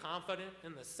pretty confident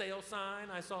in the sale sign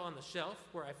I saw on the shelf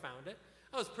where I found it.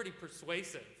 I was pretty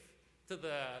persuasive to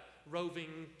the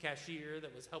roving cashier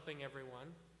that was helping everyone.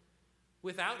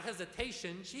 Without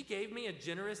hesitation, she gave me a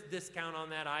generous discount on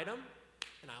that item,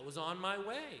 and I was on my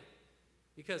way.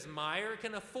 Because Meijer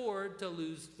can afford to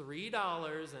lose $3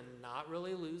 and not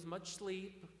really lose much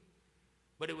sleep.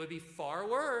 But it would be far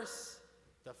worse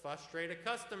to frustrate a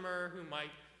customer who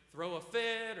might throw a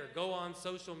fit or go on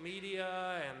social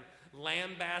media and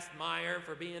lambaste Meijer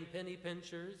for being penny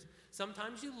pinchers.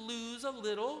 Sometimes you lose a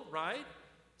little, right?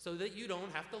 So that you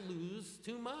don't have to lose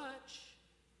too much.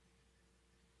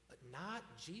 But not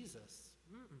Jesus.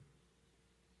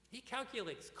 He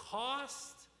calculates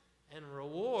cost and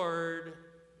reward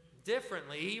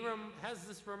differently. He has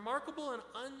this remarkable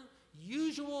and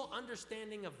unusual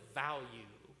understanding of value.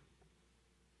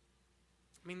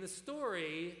 I mean, the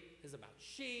story is about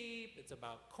sheep, it's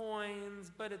about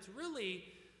coins, but it's really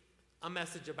a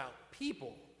message about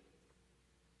people.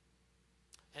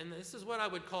 And this is what I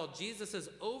would call Jesus'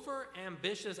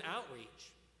 over-ambitious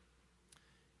outreach.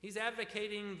 He's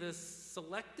advocating this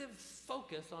selective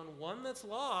focus on one that's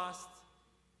lost,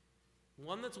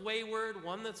 one that's wayward,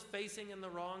 one that's facing in the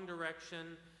wrong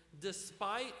direction,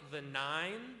 despite the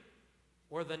 9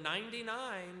 or the 99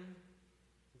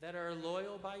 that are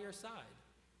loyal by your side.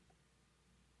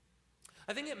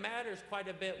 I think it matters quite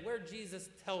a bit where Jesus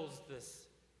tells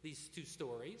these two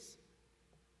stories.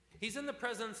 He's in the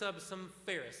presence of some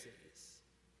Pharisees,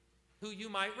 who you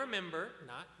might remember,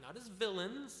 not as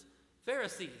villains,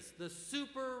 Pharisees, the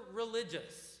super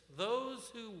religious,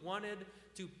 those who wanted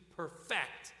to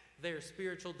perfect their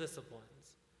spiritual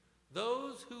disciplines,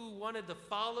 those who wanted to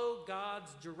follow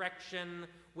God's direction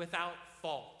without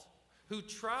fault, who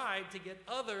tried to get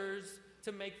others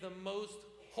to make the most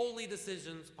holy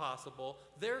decisions possible.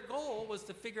 Their goal was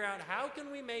to figure out how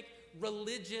can we make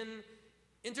religion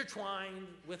intertwined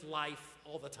with life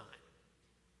all the time.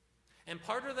 And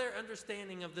part of their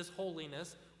understanding of this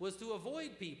holiness was to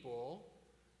avoid people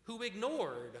who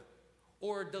ignored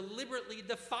or deliberately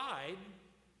defied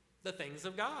the things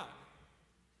of God.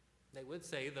 They would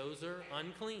say those are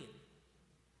unclean.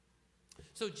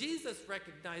 So Jesus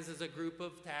recognizes a group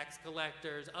of tax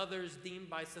collectors, others deemed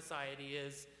by society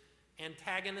as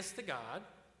antagonists to God,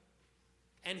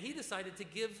 and he decided to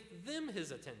give them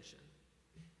his attention.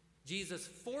 Jesus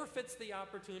forfeits the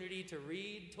opportunity to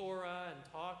read Torah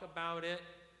and talk about it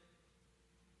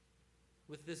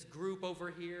with this group over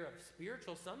here of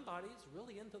spiritual somebodies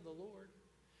really into the Lord.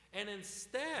 And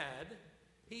instead,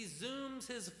 he zooms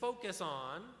his focus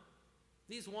on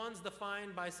these ones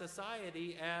defined by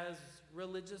society as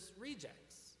religious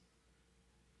rejects.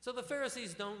 So the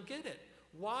Pharisees don't get it.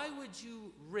 Why would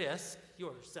you risk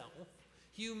yourself,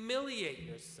 humiliate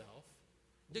yourself,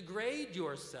 degrade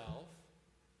yourself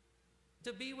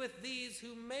to be with these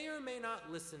who may or may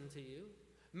not listen to you,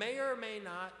 may or may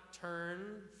not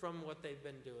turn from what they've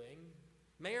been doing,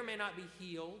 may or may not be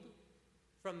healed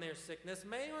from their sickness,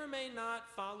 may or may not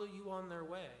follow you on their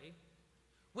way,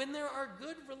 when there are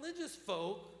good religious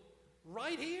folk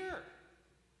right here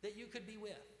that you could be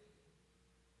with?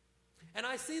 And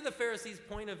I see the Pharisees'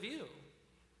 point of view.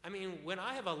 I mean, when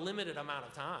I have a limited amount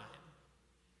of time,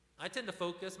 I tend to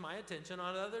focus my attention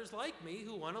on others like me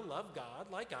who want to love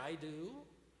God like I do.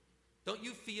 Don't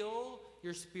you feel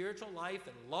your spiritual life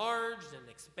enlarged and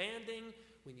expanding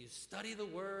when you study the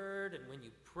Word and when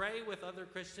you pray with other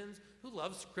Christians who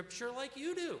love Scripture like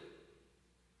you do?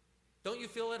 Don't you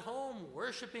feel at home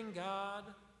worshiping God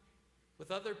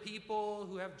with other people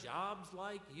who have jobs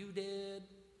like you did,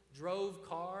 drove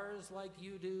cars like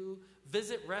you do,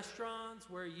 visit restaurants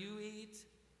where you eat,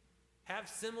 have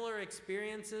similar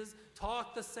experiences,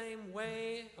 talk the same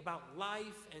way about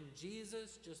life and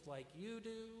Jesus just like you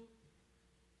do?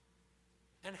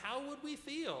 And how would we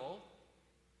feel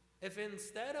if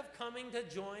instead of coming to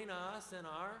join us in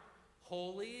our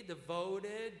holy,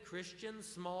 devoted Christian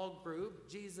small group,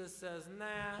 Jesus says,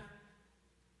 nah,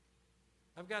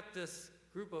 I've got this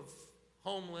group of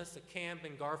homeless at camp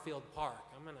in Garfield Park.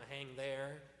 I'm going to hang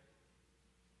there.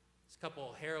 There's a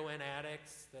couple of heroin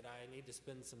addicts that I need to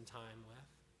spend some time with.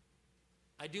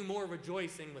 I do more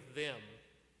rejoicing with them.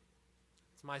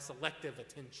 It's my selective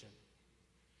attention.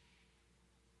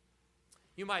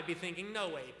 You might be thinking, no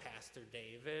way, Pastor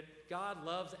David. God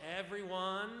loves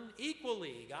everyone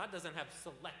equally. God doesn't have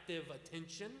selective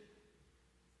attention.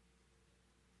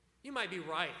 You might be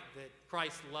right that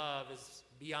Christ's love is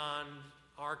beyond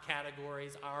our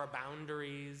categories, our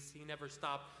boundaries. He never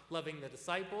stopped loving the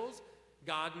disciples.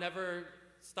 God never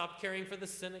stopped caring for the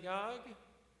synagogue,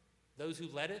 those who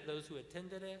led it, those who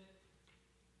attended it.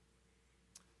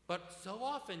 But so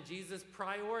often Jesus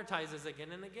prioritizes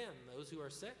again and again those who are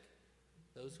sick,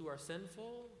 those who are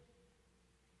sinful.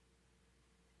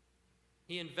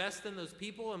 He invests in those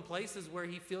people in places where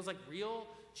he feels like real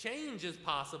change is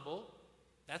possible.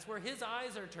 That's where his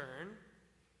eyes are turned.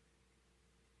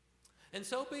 And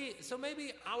so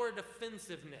maybe our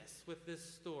defensiveness with this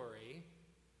story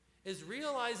is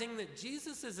realizing that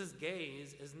Jesus'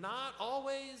 gaze is not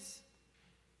always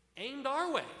aimed our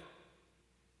way.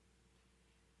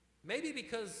 Maybe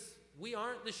because we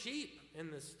aren't the sheep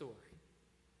in this story.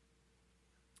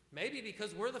 Maybe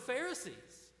because we're the Pharisees.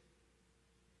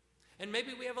 And maybe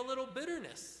we have a little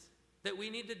bitterness that we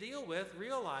need to deal with,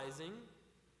 realizing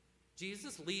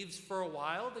Jesus leaves for a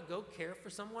while to go care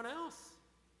for someone else.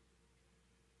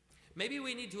 Maybe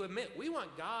we need to admit we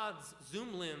want God's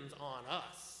zoom lens on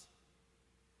us.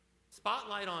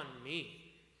 Spotlight on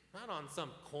me, not on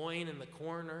some coin in the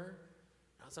corner,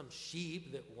 not some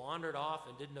sheep that wandered off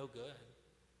and did no good.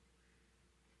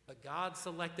 But God's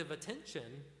selective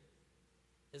attention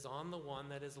is on the one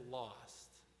that is lost.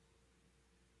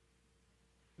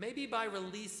 Maybe by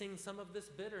releasing some of this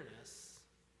bitterness,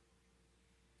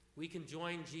 we can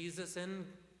join Jesus in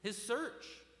his search.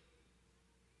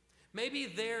 Maybe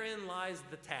therein lies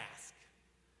the task,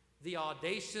 the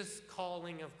audacious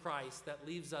calling of Christ that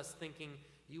leaves us thinking,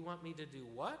 you want me to do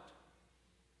what?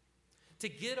 To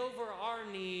get over our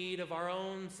need of our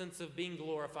own sense of being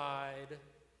glorified,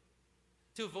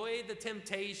 to avoid the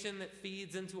temptation that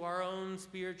feeds into our own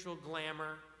spiritual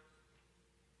glamour,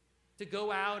 to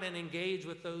go out and engage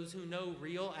with those who know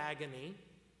real agony,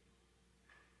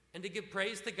 and to give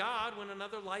praise to God when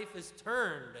another life is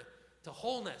turned to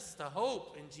wholeness, to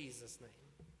hope in Jesus' name.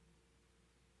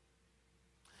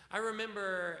 I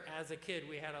remember as a kid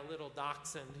we had a little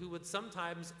dachshund who would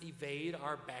sometimes evade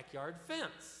our backyard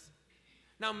fence.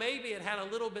 Now maybe it had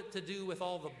a little bit to do with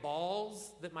all the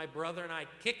balls that my brother and I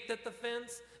kicked at the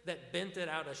fence that bent it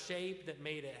out of shape, that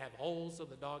made it have holes so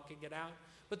the dog could get out.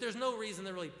 But there's no reason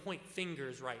to really point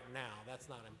fingers right now. That's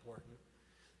not important.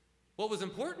 What was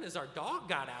important is our dog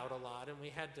got out a lot and we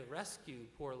had to rescue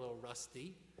poor little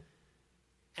Rusty.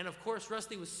 And of course,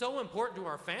 Rusty was so important to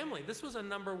our family. This was a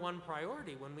number one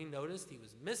priority. When we noticed he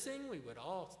was missing, we would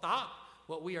all stop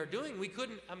what we are doing. We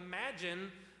couldn't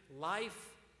imagine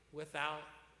life without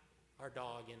our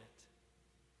dog in it.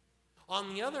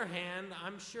 On the other hand,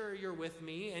 I'm sure you're with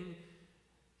me,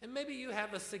 and maybe you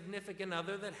have a significant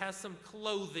other that has some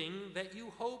clothing that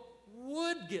you hope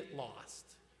would get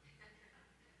lost.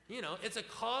 You know, it's a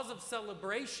cause of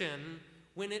celebration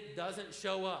when it doesn't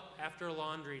show up after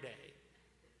laundry day.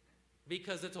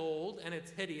 Because it's old and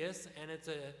it's hideous and it's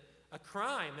a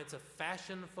crime. It's a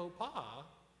fashion faux pas.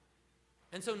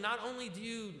 And so not only do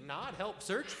you not help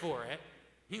search for it,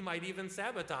 you might even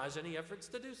sabotage any efforts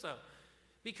to do so.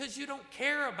 Because you don't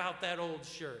care about that old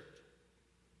shirt.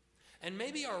 And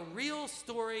maybe our real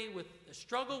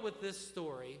struggle with this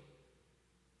story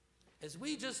is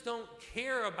we just don't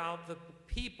care about the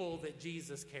people that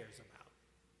Jesus cares about.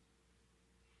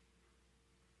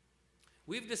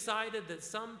 We've decided that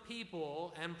some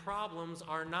people and problems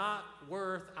are not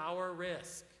worth our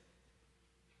risk.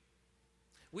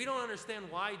 We don't understand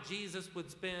why Jesus would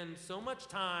spend so much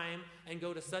time and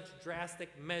go to such drastic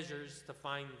measures to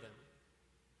find them.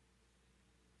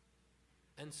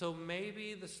 And so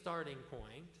maybe the starting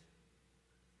point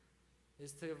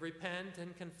is to repent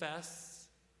and confess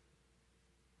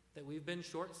that we've been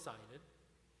short-sighted,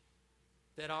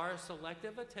 that our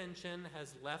selective attention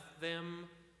has left them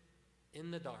in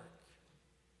the dark,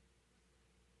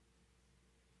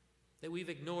 that we've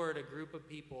ignored a group of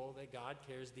people that God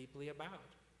cares deeply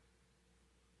about.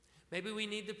 Maybe we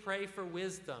need to pray for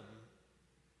wisdom,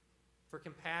 for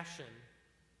compassion,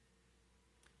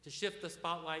 to shift the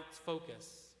spotlight's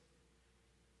focus,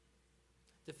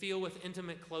 to feel with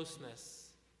intimate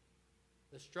closeness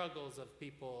the struggles of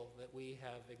people that we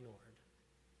have ignored.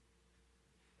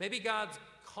 Maybe God's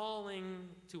calling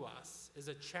to us is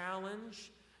a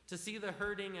challenge to see the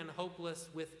hurting and hopeless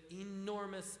with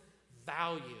enormous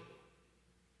value.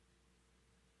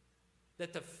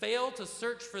 That to fail to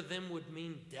search for them would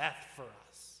mean death for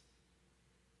us.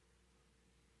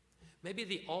 Maybe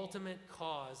the ultimate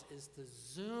cause is to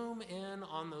zoom in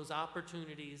on those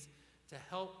opportunities to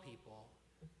help people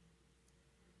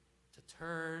to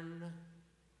turn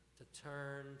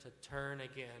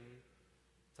again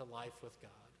to life with God.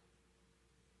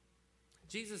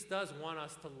 Jesus does want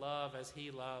us to love as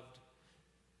he loved,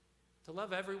 to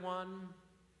love everyone,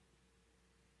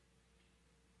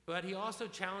 but he also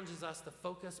challenges us to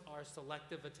focus our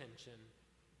selective attention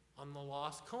on the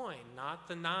lost coin, not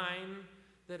the 9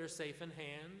 that are safe in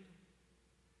hand.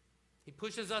 He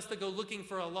pushes us to go looking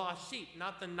for a lost sheep,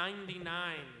 not the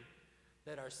 99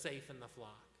 that are safe in the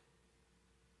flock.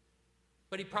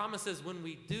 But he promises when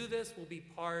we do this, we'll be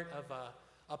part of a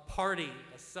party,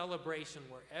 a celebration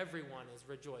where everyone is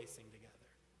rejoicing together.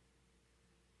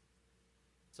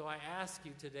 So I ask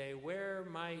you today, where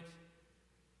might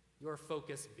your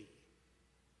focus be?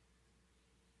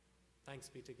 Thanks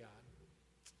be to God.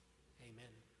 Amen.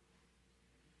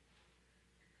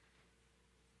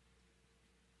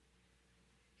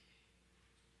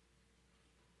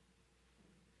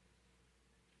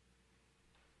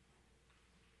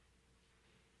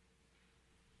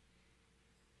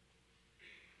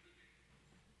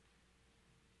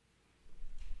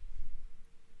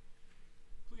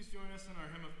 Please join us in our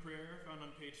hymn of prayer found on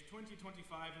page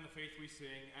 2025 in the Faith We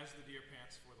Sing, As the Deer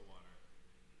Pants for the Water.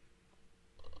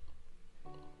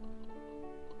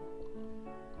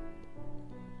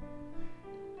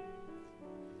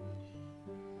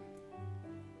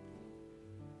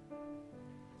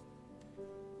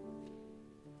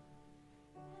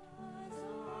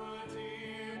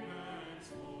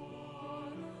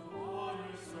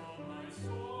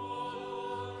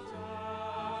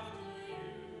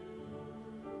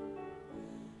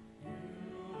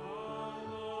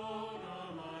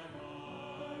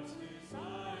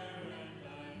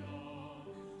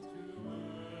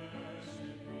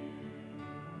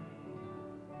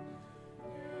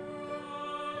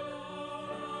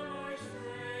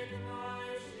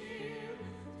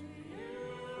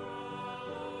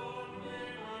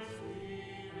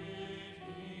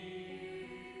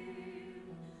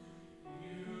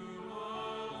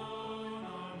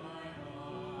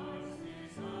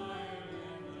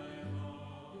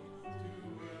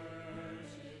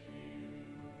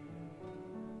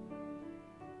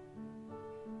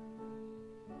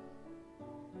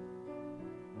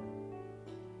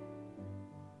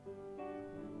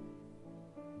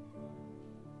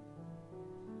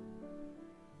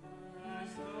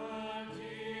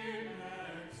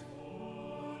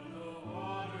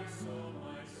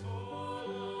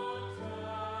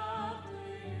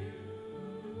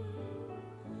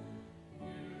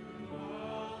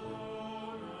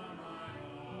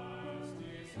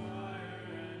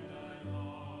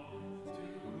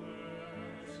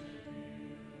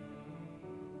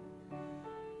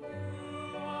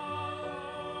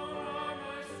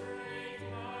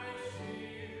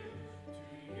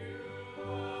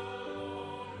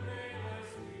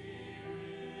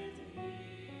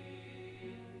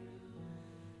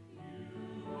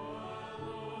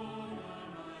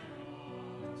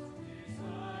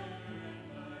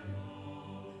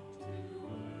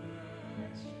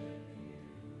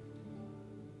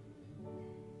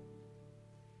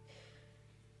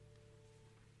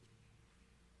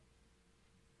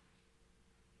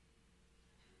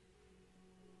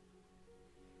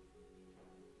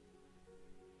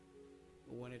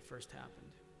 When it first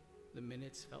happened, the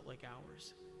minutes felt like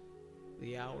hours.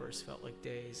 The hours felt like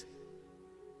days.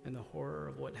 And the horror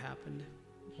of what happened,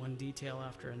 one detail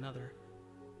after another,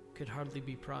 could hardly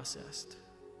be processed,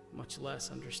 much less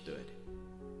understood.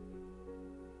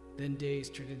 Then days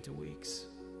turned into weeks,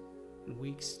 and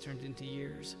weeks turned into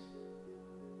years.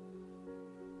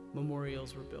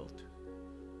 Memorials were built.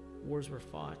 Wars were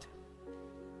fought.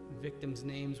 Victims'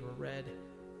 names were read.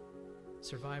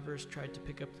 Survivors tried to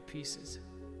pick up the pieces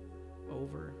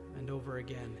over and over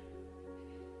again.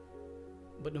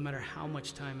 But no matter how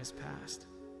much time has passed,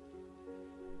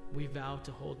 we vow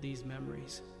to hold these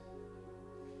memories.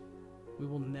 We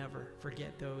will never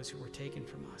forget those who were taken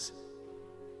from us.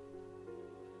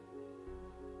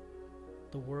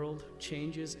 The world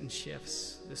changes and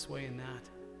shifts this way and that.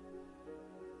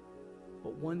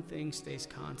 But one thing stays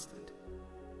constant.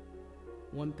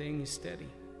 One thing is steady.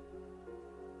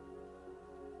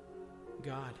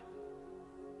 God.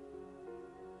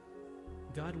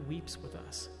 God weeps with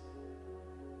us.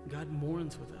 God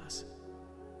mourns with us.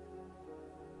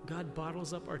 God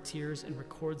bottles up our tears and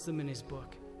records them in his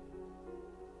book.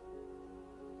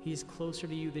 He is closer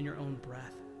to you than your own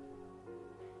breath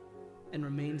and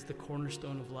remains the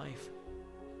cornerstone of life.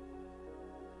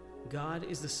 God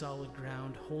is the solid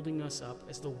ground holding us up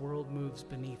as the world moves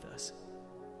beneath us.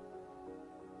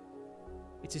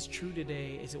 It's as true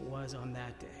today as it was on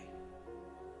that day.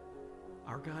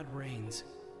 Our God reigns.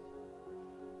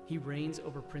 He reigns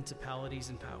over principalities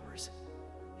and powers.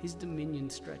 His dominion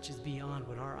stretches beyond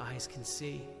what our eyes can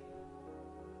see.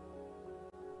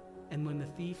 And when the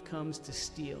thief comes to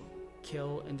steal,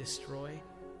 kill, and destroy,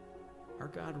 our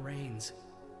God reigns.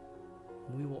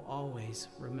 We will always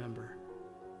remember.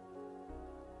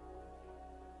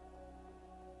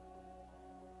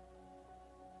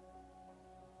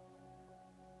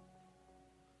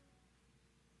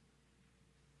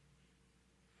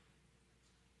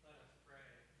 Let us pray.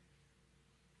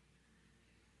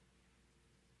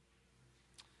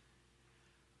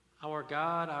 Our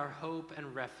God, our hope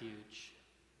and refuge.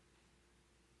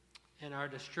 In our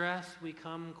distress, we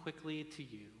come quickly to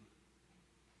you.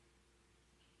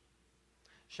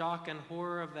 Shock and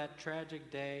horror of that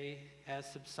tragic day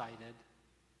has subsided.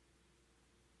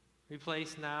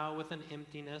 Replaced now with an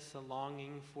emptiness, a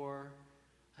longing for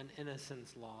an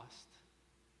innocence lost.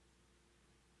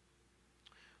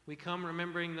 We come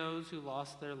remembering those who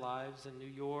lost their lives in New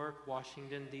York,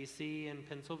 Washington, D.C., and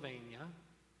Pennsylvania.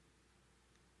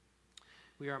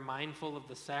 We are mindful of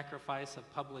the sacrifice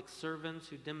of public servants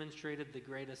who demonstrated the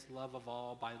greatest love of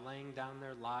all by laying down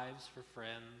their lives for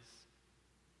friends.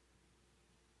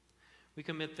 We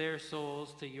commit their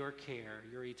souls to your care,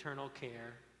 your eternal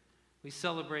care. We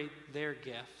celebrate their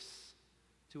gifts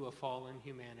to a fallen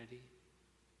humanity.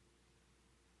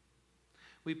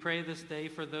 We pray this day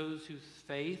for those whose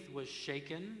faith was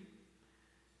shaken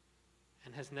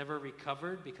and has never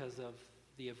recovered because of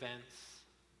the events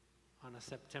on a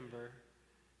September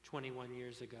 21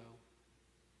 years ago.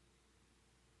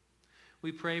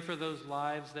 We pray for those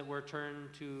lives that were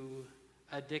turned to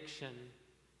addiction,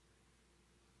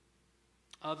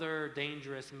 other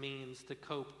dangerous means to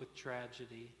cope with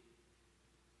tragedy,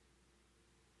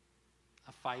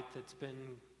 a fight that's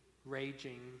been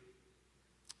raging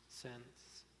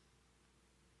since.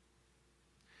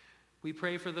 We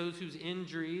pray for those whose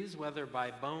injuries, whether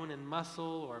by bone and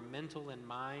muscle or mental and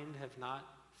mind, have not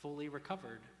fully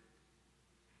recovered.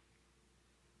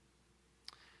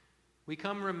 We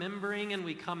come remembering and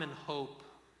we come in hope,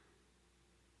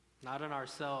 not in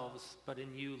ourselves, but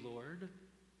in you, Lord.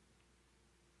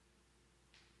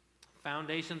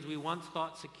 Foundations we once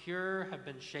thought secure have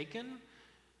been shaken.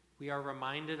 We are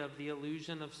reminded of the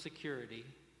illusion of security.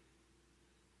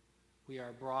 We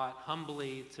are brought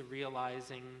humbly to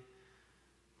realizing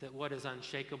that what is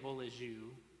unshakable is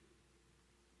you.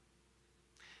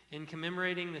 In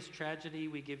commemorating this tragedy,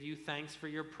 we give you thanks for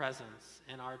your presence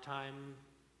in our time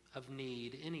of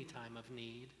need, any time of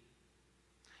need.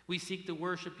 We seek to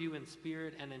worship you in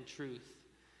spirit and in truth,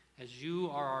 as you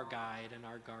are our guide and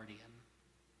our guardian.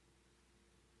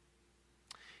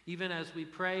 Even as we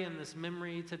pray in this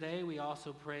memory today, we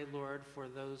also pray, Lord, for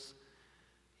those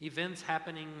events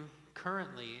happening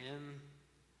currently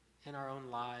in our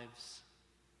own lives.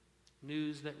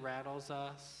 News that rattles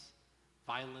us,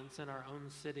 violence in our own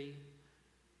city,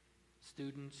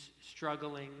 students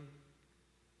struggling,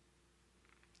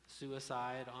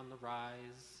 suicide on the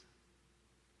rise,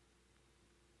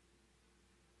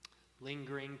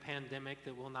 lingering pandemic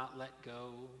that will not let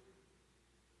go.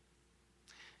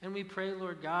 And we pray,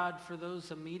 Lord God, for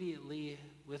those immediately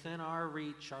within our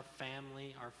reach, our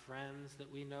family, our friends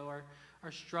that we know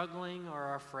are struggling or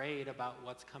are afraid about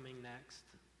what's coming next.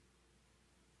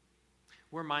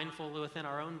 We're mindful within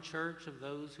our own church of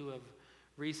those who have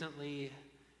recently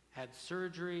had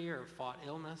surgery or fought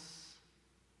illness.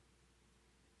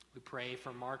 We pray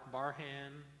for Mark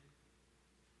Barhan,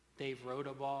 Dave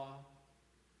Rodabaugh,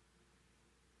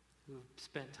 who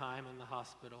spent time in the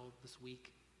hospital this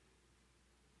week.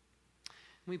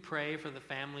 We pray for the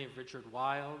family of Richard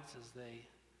Wilds as they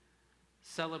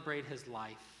celebrate his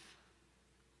life,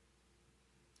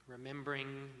 remembering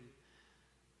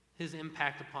his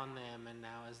impact upon them, and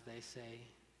now as they say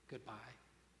goodbye.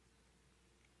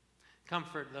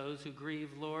 Comfort those who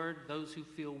grieve, Lord, those who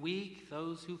feel weak,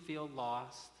 those who feel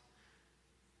lost.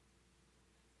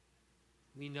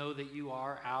 We know that you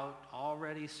are out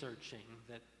already searching,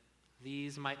 that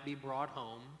these might be brought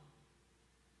home.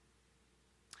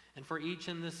 And for each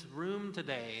in this room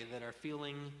today that are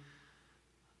feeling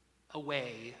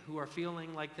away, who are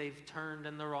feeling like they've turned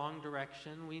in the wrong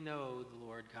direction, we know,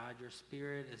 Lord God, your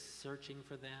Spirit is searching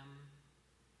for them.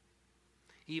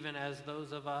 even as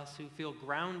those of us who feel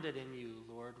grounded in you,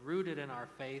 Lord, rooted in our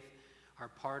faith, are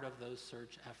part of those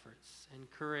search efforts.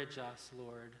 Encourage us,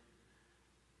 Lord,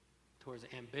 towards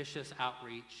ambitious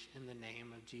outreach in the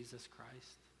name of Jesus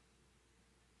Christ.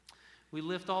 We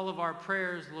lift all of our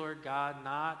prayers, Lord God,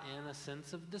 not in a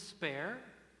sense of despair,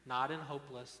 not in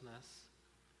hopelessness,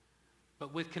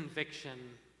 but with conviction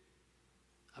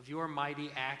of your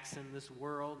mighty acts in this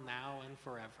world now and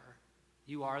forever.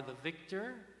 You are the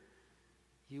victor.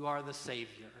 You are the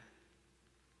Savior.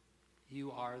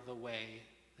 You are the way,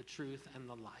 the truth, and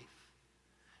the life.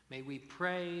 May we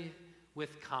pray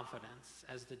with confidence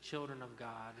as the children of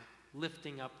God,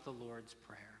 lifting up the Lord's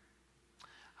Prayer.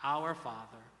 Our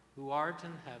Father, who art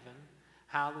in heaven,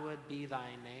 hallowed be thy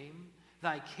name.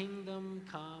 Thy kingdom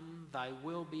come, thy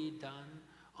will be done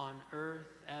on earth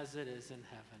as it is in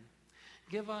heaven.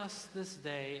 Give us this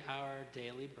day our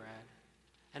daily bread,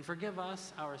 and forgive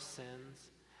us our sins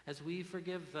as we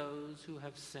forgive those who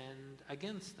have sinned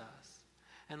against us.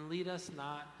 And lead us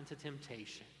not into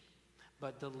temptation,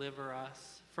 but deliver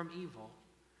us from evil.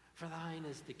 For thine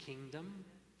is the kingdom,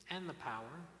 and the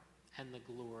power, and the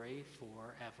glory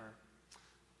forever.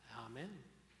 Amen.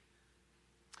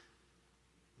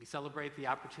 We celebrate the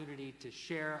opportunity to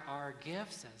share our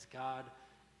gifts as God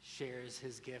shares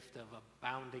his gift of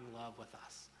abounding love with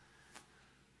us.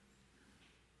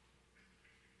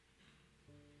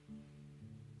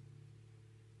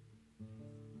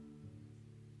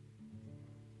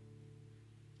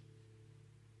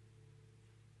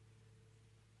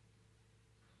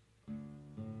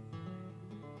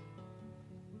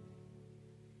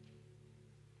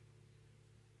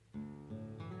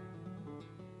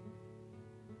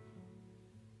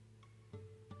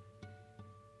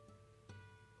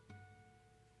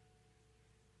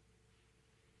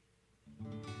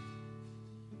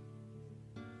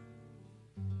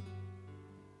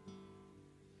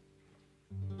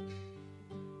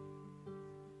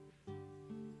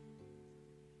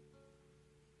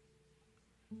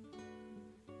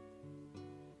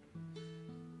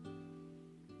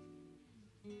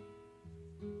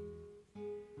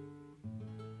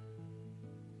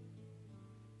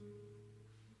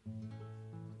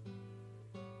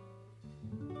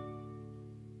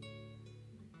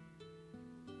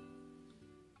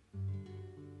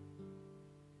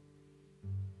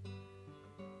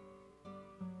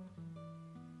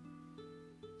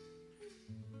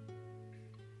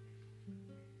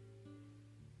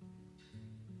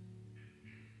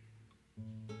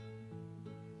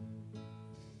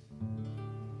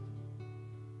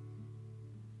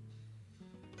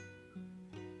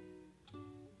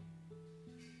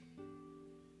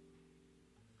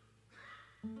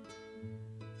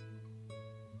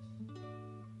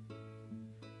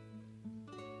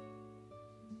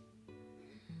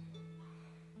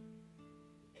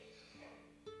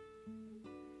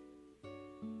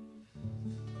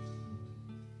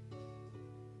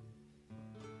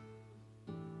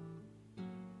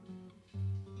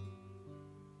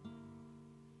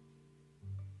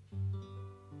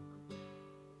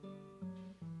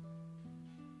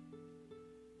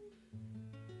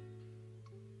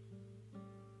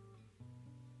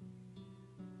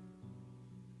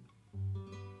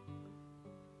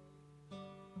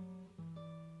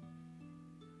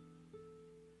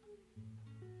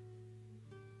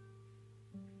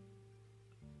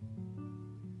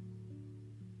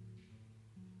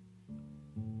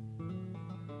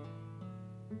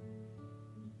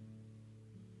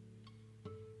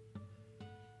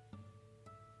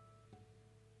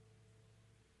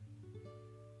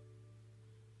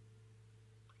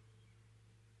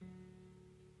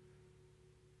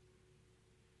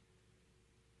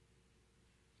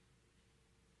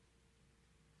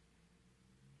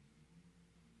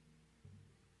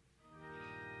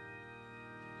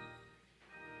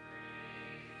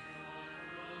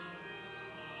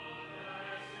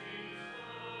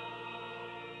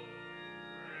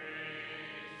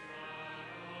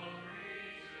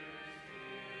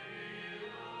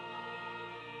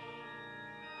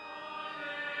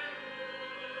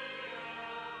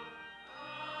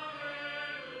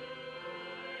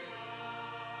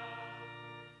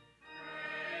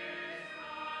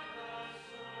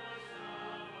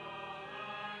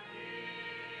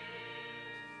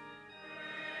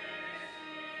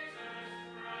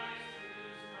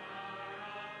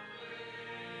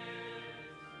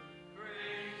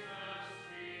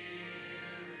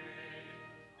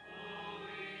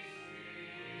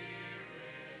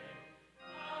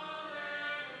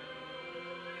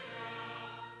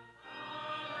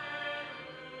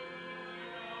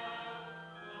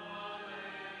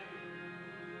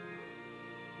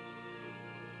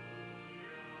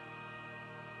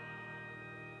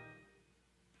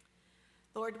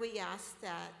 Lord, we ask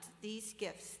that these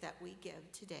gifts that we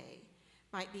give today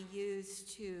might be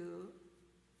used to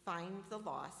find the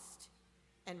lost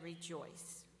and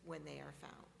rejoice when they are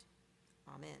found.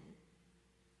 Amen.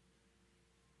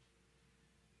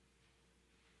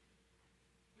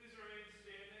 Please remain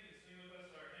standing and sing with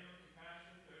us our hymn of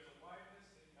compassion, There's a Wideness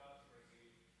in God's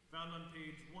Mercy, found on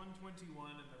page 121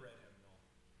 in the red hymnal.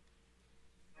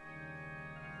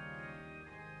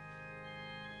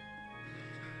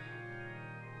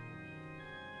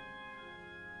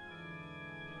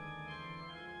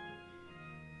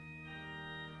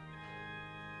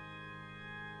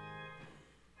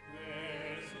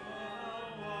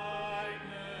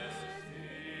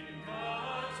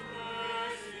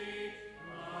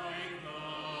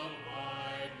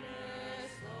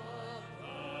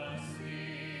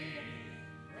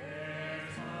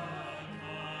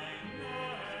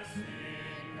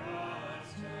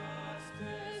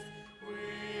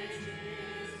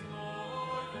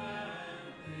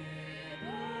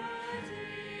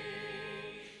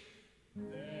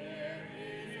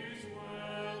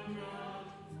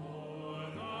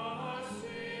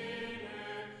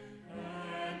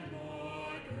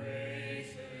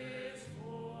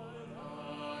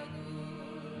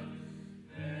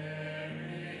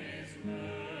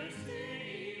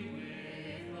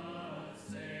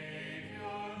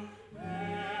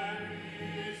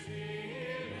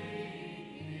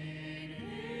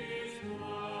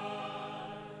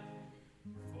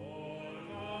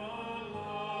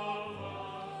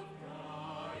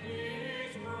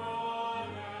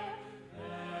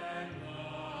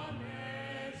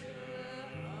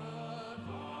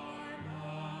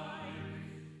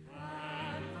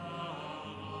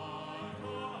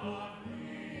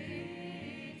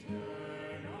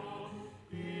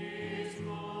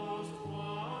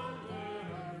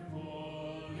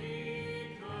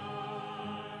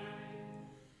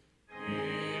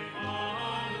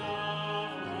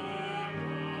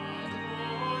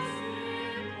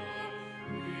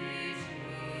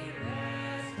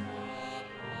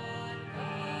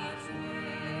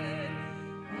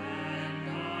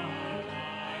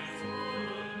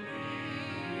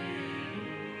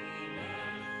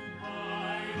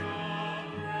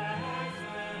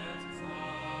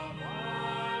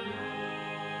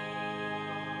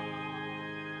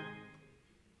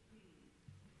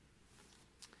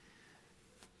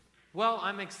 Well,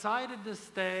 I'm excited to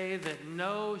say that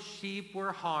no sheep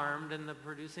were harmed in the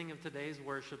producing of today's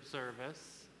worship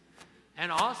service.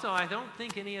 And also, I don't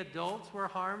think any adults were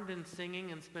harmed in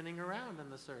singing and spinning around in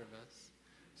the service.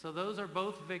 So those are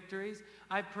both victories.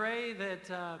 I pray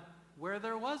that where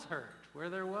there was hurt, where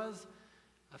there was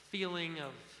a feeling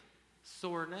of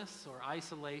soreness or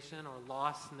isolation or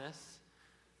lostness,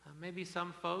 maybe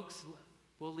some folks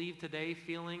will leave today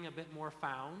feeling a bit more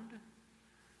found.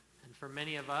 And for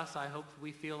many of us, I hope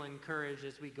we feel encouraged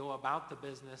as we go about the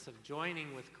business of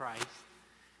joining with Christ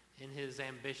in his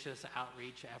ambitious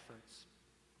outreach efforts.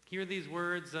 Hear these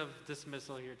words of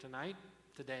dismissal here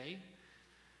today.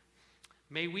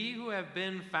 May we who have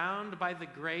been found by the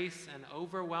grace and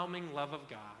overwhelming love of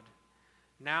God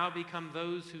now become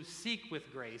those who seek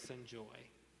with grace and joy.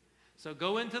 So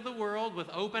go into the world with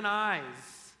open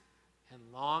eyes and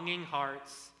longing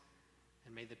hearts,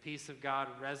 and may the peace of God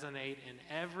resonate in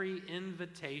every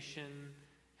invitation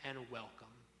and welcome.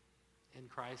 In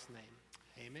Christ's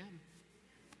name, amen.